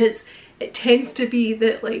marriages, it tends to be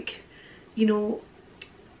that, like, you know,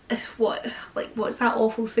 what's that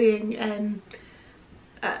awful saying,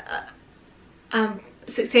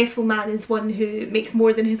 successful man is one who makes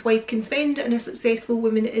more than his wife can spend, and a successful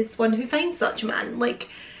woman is one who finds such a man. Like,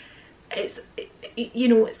 you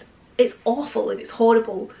know, it's awful and it's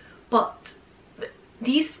horrible, but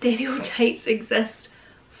these stereotypes exist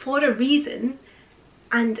for a reason,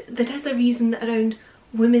 and there is a reason around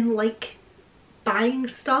women like buying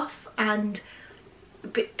stuff, and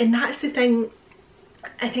that's the thing.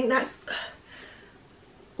 I think that's,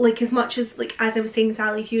 like, as much as, like, as I was saying,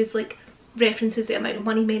 Sally Hughes like references the amount of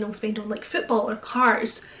money men will spend on like football or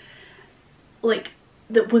cars, like,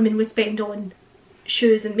 that women would spend on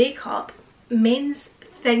shoes and makeup. Men's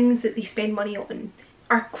things that they spend money on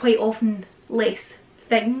are quite often less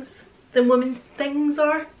things than women's things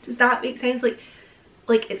are. Does that make sense?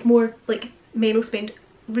 Like it's more like men will spend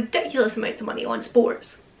ridiculous amounts of money on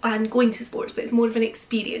sports and going to sports, but it's more of an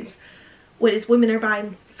experience, whereas women are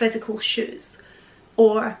buying physical shoes,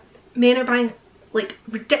 or men are buying like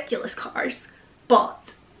ridiculous cars,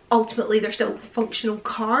 but ultimately they're still functional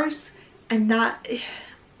cars, and that,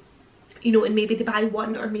 you know, and maybe they buy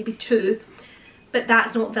one or maybe two, but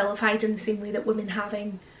that's not vilified in the same way that women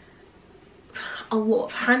having a lot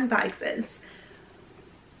of handbags is.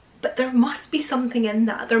 But there must be something in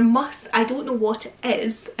that. There must, I don't know what it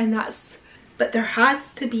is, and that's, but there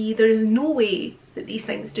has to be. There is no way that these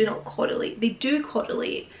things do not correlate. They do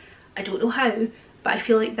correlate. I don't know how, but I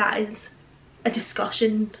feel like that is a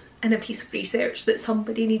discussion and a piece of research that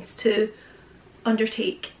somebody needs to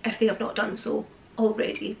undertake if they have not done so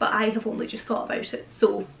already, but I have only just thought about it.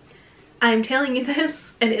 So I'm telling you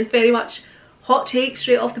this, and it is very much hot take,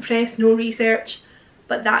 straight off the press, no research,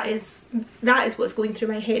 but that is what's going through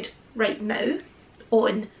my head right now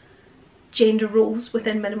on gender roles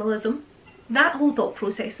within minimalism. That whole thought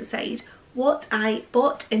process aside, what I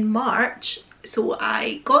bought in March, so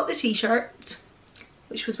I got the t-shirt,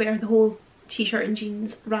 which was where the whole t-shirt and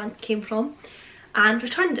jeans rant came from, and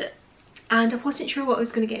returned it, and I wasn't sure what I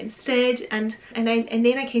was going to get instead, and then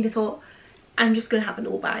I kind of thought, I'm just going to have a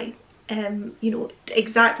no buy. You know,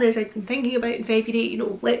 exactly as I've been thinking about in February, you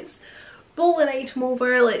know, let's roll an item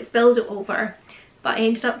over, let's build it over. But I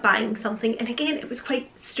ended up buying something, and again it was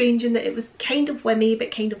quite strange in that it was kind of whimmy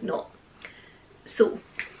but kind of not. So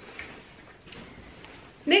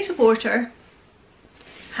Net-a-Porter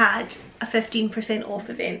had a 15% off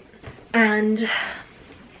event, and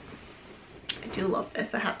I do love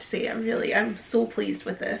this, I have to say. I'm so pleased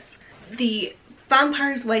with this. The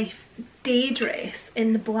Vampire's Wife day dress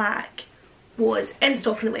in the black was in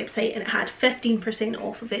stock on the website, and it had 15%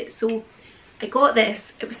 off of it, so I got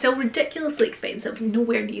this. It was still ridiculously expensive,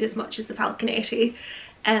 nowhere near as much as the Falconetti.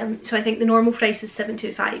 So I think the normal price is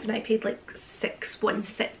 $725 and I paid like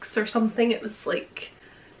 $616 or something. It was like,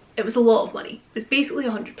 it was a lot of money. It was basically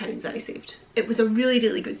 £100 that I saved. It was a really,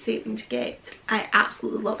 really good saving to get. I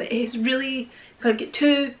absolutely love it. It's really, so I've got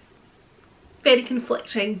two very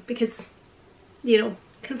conflicting, because, you know,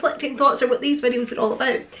 conflicting thoughts are what these videos are all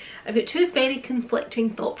about. I've got two very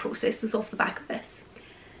conflicting thought processes off the back of this.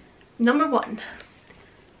 Number one,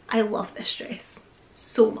 I love this dress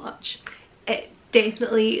so much. It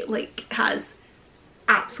definitely like has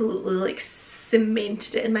absolutely like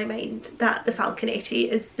cemented it in my mind that the Falconetti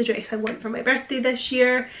is the dress I want for my birthday this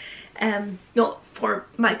year. Not for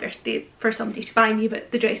my birthday for somebody to buy me, but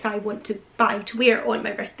the dress I want to buy to wear on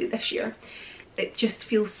my birthday this year. It just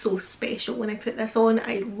feels so special when I put this on.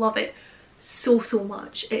 I love it so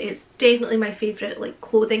much. It is definitely my favourite like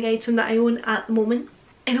clothing item that I own at the moment.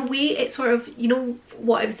 In a way, it's sort of, you know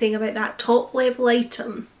what I was saying about that top level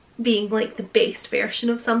item being like the best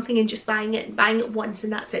version of something and just buying it once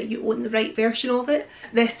and that's it, you own the right version of it.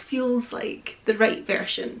 This feels like the right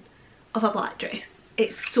version of a black dress.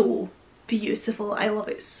 It's so beautiful. I love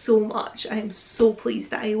it so much. I am so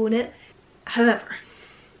pleased that I own it. However,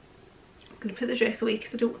 I'm going to put the dress away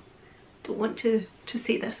because I don't want to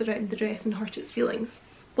say this around the dress and hurt its feelings.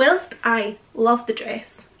 Whilst I love the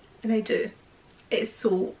dress, and I do,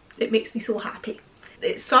 it makes me so happy.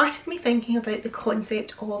 It started me thinking about the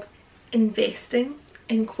concept of investing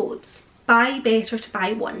in clothes. Buy better to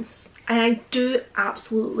buy once And I do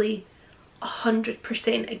absolutely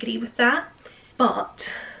 100% agree with that.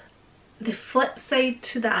 But the flip side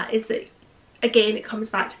to that is that, again, it comes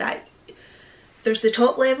back to that. There's the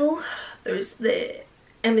top level, there's the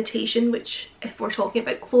imitation, which if we're talking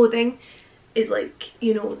about clothing is like,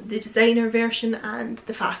 you know, the designer version and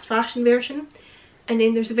the fast fashion version. And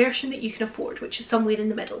then there's a version that you can afford, which is somewhere in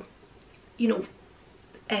the middle. You know,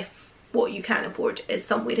 if what you can afford is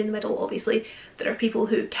somewhere in the middle, obviously there are people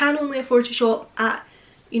who can only afford to shop at,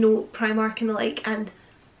 you know, Primark and the like, and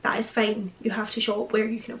that is fine. You have to shop where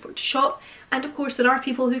you can afford to shop. And of course there are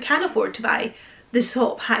people who can afford to buy the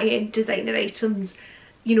top high-end designer items,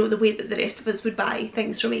 you know, the way that the rest of us would buy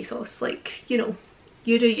things from ASOS. Like, you know,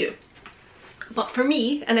 you do you. But for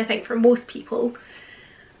me, and I think for most people,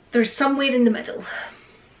 there's somewhere in the middle,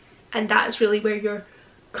 and that's really where you're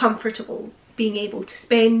comfortable being able to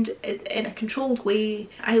spend in a controlled way.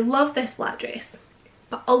 I love this black dress,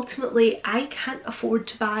 but ultimately I can't afford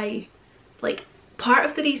to buy, like, part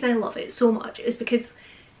of the reason I love it so much is because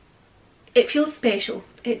it feels special.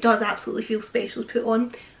 It does absolutely feel special to put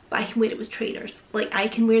on, but I can wear it with trainers. Like, I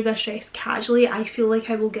can wear this dress casually. I feel like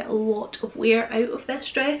I will get a lot of wear out of this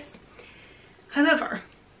dress. However,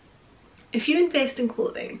 if you invest in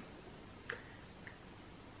clothing,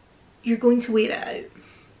 you're going to wear it out.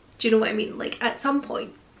 Do you know what I mean? Like, at some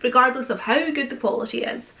point, regardless of how good the quality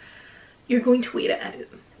is, you're going to wear it out.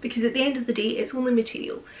 Because at the end of the day, it's only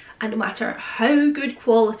material. And no matter how good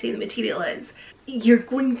quality the material is, you're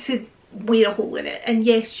going to wear a hole in it. And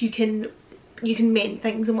yes, you can mend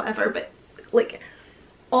things and whatever, but like,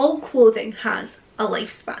 all clothing has a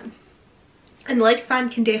lifespan. And the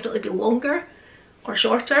lifespan can definitely be longer or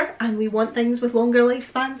shorter, and we want things with longer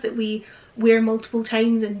lifespans that we wear multiple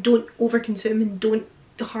times and don't overconsume and don't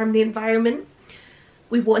harm the environment.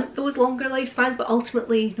 We want those longer lifespans, but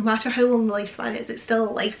ultimately, no matter how long the lifespan is, it's still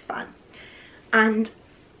a lifespan. And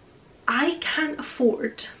I can't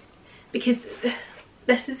afford, because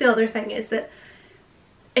this is the other thing, is that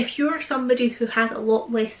if you're somebody who has a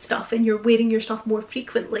lot less stuff and you're wearing your stuff more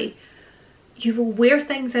frequently, you will wear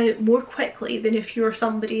things out more quickly than if you're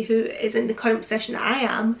somebody who is in the current position that I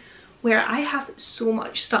am, where I have so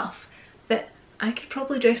much stuff that I could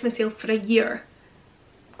probably dress myself for a year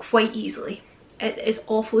quite easily. It is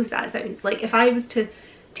awful as that sounds. Like, if I was to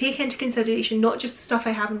take into consideration not just the stuff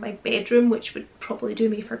I have in my bedroom, which would probably do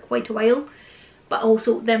me for quite a while, but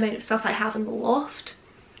also the amount of stuff I have in the loft,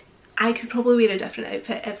 I could probably wear a different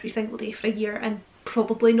outfit every single day for a year and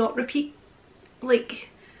probably not repeat. Like,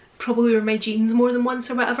 probably wear my jeans more than once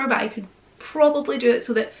or whatever, but I could probably do it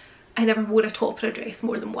so that I never wore a top or a dress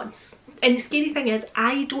more than once. And the scary thing is,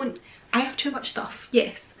 I have too much stuff.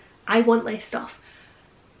 Yes, I want less stuff.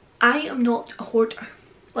 I am not a hoarder.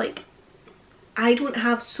 Like, I don't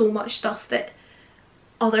have so much stuff that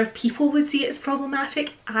other people would see it as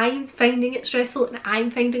problematic. I'm finding it stressful and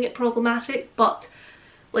I'm finding it problematic, but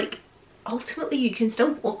like, ultimately you can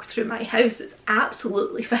still walk through my house. It's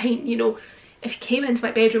absolutely fine. You know, if you came into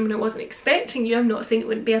my bedroom and I wasn't expecting you, I'm not saying it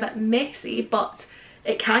wouldn't be a bit messy, but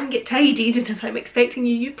it can get tidied, and if I'm expecting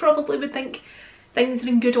you, you probably would think things are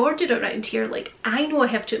in good order around here. Like, I know I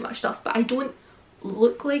have too much stuff, but I don't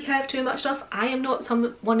look like I have too much stuff. I am not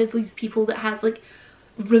one of these people that has like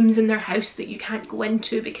rooms in their house that you can't go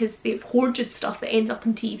into because they've hoarded stuff that ends up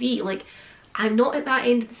on TV. Like, I'm not at that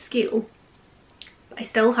end of the scale. I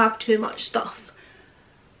still have too much stuff,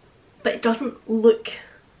 but it doesn't look,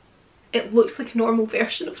 it looks like a normal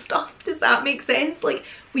version of stuff. Does that make sense? Like,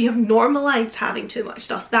 we have normalised having too much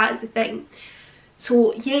stuff. That is the thing.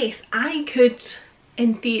 So yes, I could,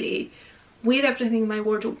 in theory, wear everything in my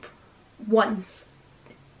wardrobe once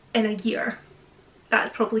in a year.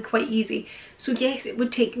 That's probably quite easy. So yes, it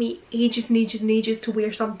would take me ages and ages and ages to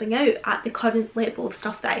wear something out at the current level of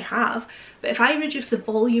stuff that I have. But if I reduce the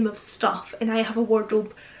volume of stuff and I have a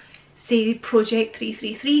wardrobe, say Project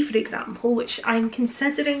 333 for example, which I'm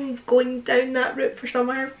considering going down that route for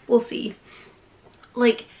summer, we'll see.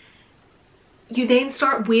 Like, you then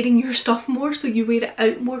start wearing your stuff more, so you wear it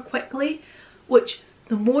out more quickly, which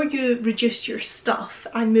the more you reduce your stuff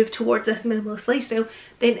and move towards this minimalist lifestyle,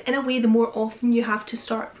 then in a way the more often you have to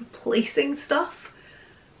start replacing stuff.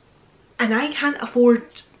 And I can't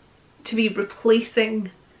afford to be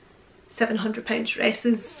replacing £700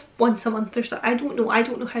 dresses once a month or so. I don't know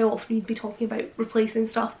how often you'd be talking about replacing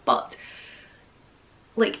stuff, but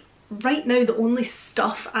like right now the only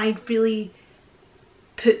stuff I'd really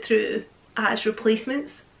put through as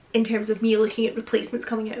replacements, in terms of me looking at replacements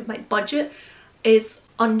coming out of my budget, is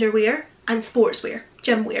underwear and sportswear,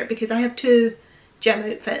 gym wear, because I have 2 gym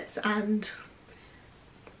outfits and,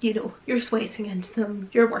 you know, you're sweating into them,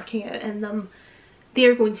 you're working out in them,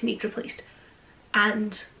 they're going to need replaced.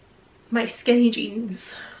 And my skinny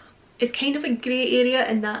jeans is kind of a grey area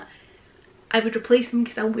in that I would replace them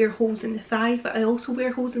because I wear holes in the thighs, but I also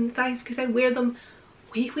wear holes in the thighs because I wear them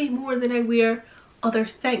way more than I wear other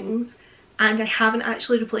things, and I haven't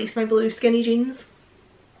actually replaced my blue skinny jeans.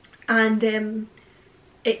 And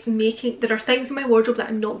it's making, there are things in my wardrobe that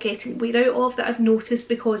I'm not getting wear out of that I've noticed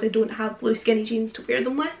because I don't have blue skinny jeans to wear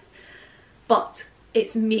them with, but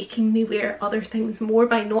it's making me wear other things more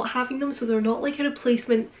by not having them. So they're not like a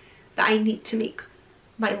replacement that I need to make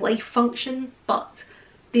my life function, but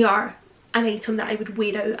they are an item that I would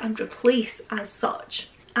wear out and replace as such.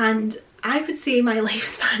 And I would say my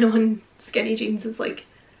lifespan on skinny jeans is like,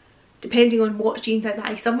 depending on what jeans I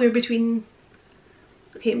buy, somewhere between,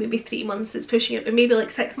 okay, maybe 3 months is pushing it, but maybe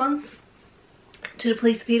like 6 months to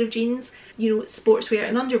replace a pair of jeans. You know, sportswear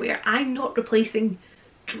and underwear. I'm not replacing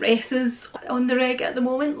dresses on the reg at the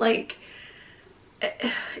moment. Like,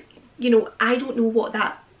 you know, I don't know what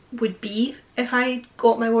that would be if I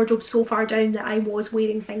got my wardrobe so far down that I was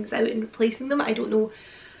wearing things out and replacing them. I don't know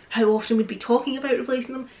how often we'd be talking about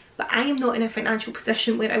replacing them, but I am not in a financial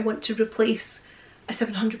position where I want to replace a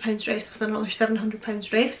 £700 dress with another £700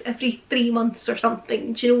 dress every 3 months or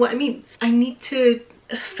something. Do you know what I mean? I need to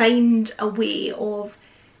find a way of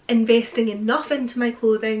investing enough into my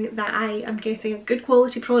clothing that I am getting a good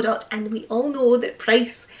quality product, and we all know that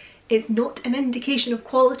price is not an indication of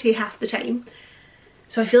quality half the time.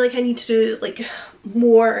 So I feel like I need to do like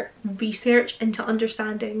more research into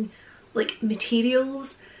understanding like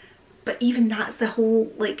materials, but even that's the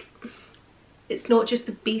whole, like, it's not just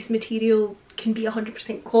the base material can be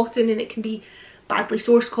 100% cotton, and it can be badly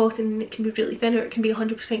sourced cotton, and it can be really thin, or it can be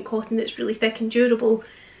 100% cotton that's really thick and durable.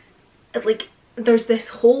 Like, there's this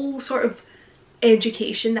whole sort of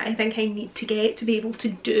education that I think I need to get to be able to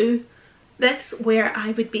do this, where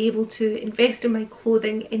I would be able to invest in my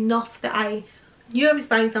clothing enough that I knew I was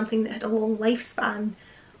buying something that had a long lifespan,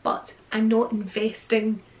 but I'm not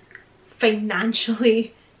investing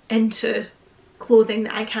financially into clothing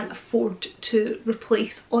that I can't afford to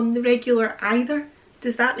replace on the regular either.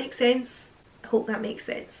 Does that make sense? I hope that makes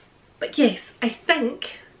sense. But yes, I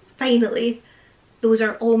think finally those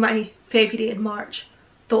are all my February and March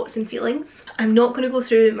thoughts and feelings. I'm not going to go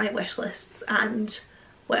through my wish lists and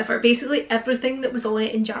whatever. Basically everything that was on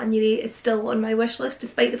it in January is still on my wish list,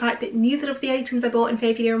 despite the fact that neither of the items I bought in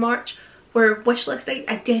February or March were wish list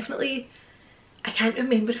items. I can't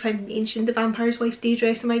remember if I mentioned the Vampire's Wife day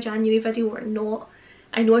dress in my January video or not.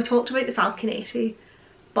 I know I talked about the Falconetti,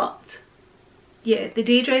 but yeah, the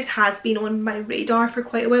day dress has been on my radar for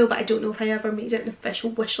quite a while, but I don't know if I ever made it an official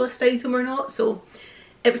wish list item or not. So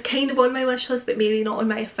it was kind of on my wish list, but maybe not on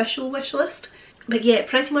my official wish list. But yeah,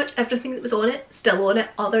 pretty much everything that was on it, still on it,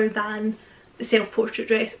 other than the self-portrait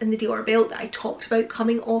dress and the Dior belt that I talked about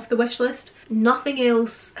coming off the wish list. Nothing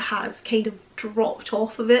else has kind of dropped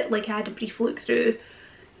off of it. Like, I had a brief look through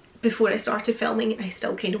before I started filming and I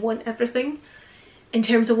still kind of want everything. In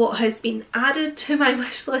terms of what has been added to my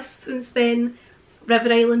wish list since then,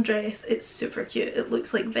 River Island dress, it's super cute. It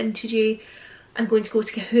looks like vintagey. I'm going to go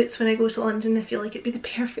to Cahoots when I go to London. I feel like it'd be the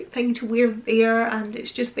perfect thing to wear there, and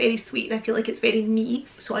it's just very sweet and I feel like it's very me.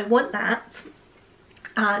 So I want that.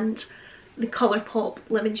 And the Colourpop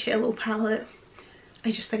Limoncello palette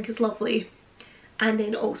I just think is lovely. And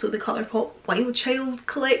then also the Colourpop Wild Child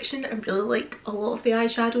collection. I really like a lot of the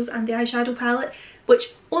eyeshadows and the eyeshadow palette,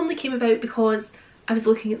 which only came about because I was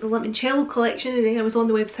looking at the Limoncello collection and then I was on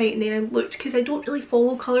the website and then I looked, because I don't really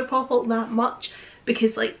follow Colourpop all that much,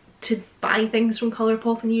 because like to buy things from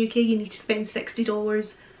Colourpop in the UK you need to spend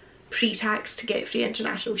 $60 pre-tax to get free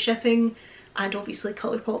international shipping, and obviously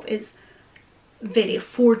Colourpop is very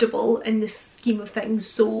affordable in the scheme of things,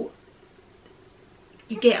 so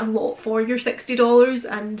you get a lot for your $60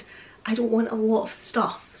 and I don't want a lot of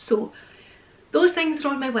stuff. So those things are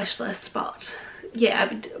on my wish list, but yeah,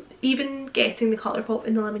 I would, even getting the Colourpop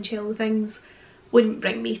and the Limoncello things wouldn't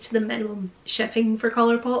bring me to the minimum shipping for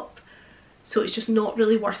Colourpop, so it's just not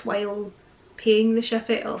really worthwhile paying the ship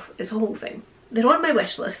it off. It's a whole thing. They're on my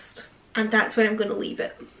wish list and that's where I'm going to leave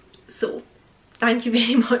it. So thank you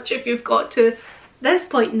very much if you've got to this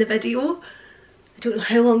point in the video. I don't know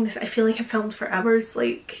how long this, I feel like I filmed for hours.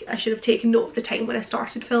 Like, I should have taken note of the time when I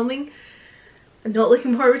started filming. I'm not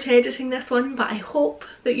looking forward to editing this one, but I hope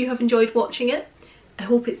that you have enjoyed watching it. I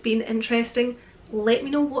hope it's been interesting. Let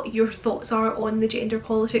me know what your thoughts are on the gender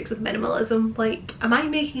politics of minimalism. Like, am I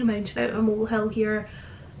making a mountain out of a molehill here?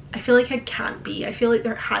 I feel like I can't be. I feel like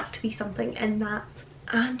there has to be something in that.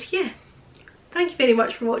 And yeah, thank you very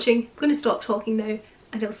much for watching. I'm going to stop talking now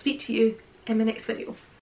and I'll speak to you in my next video.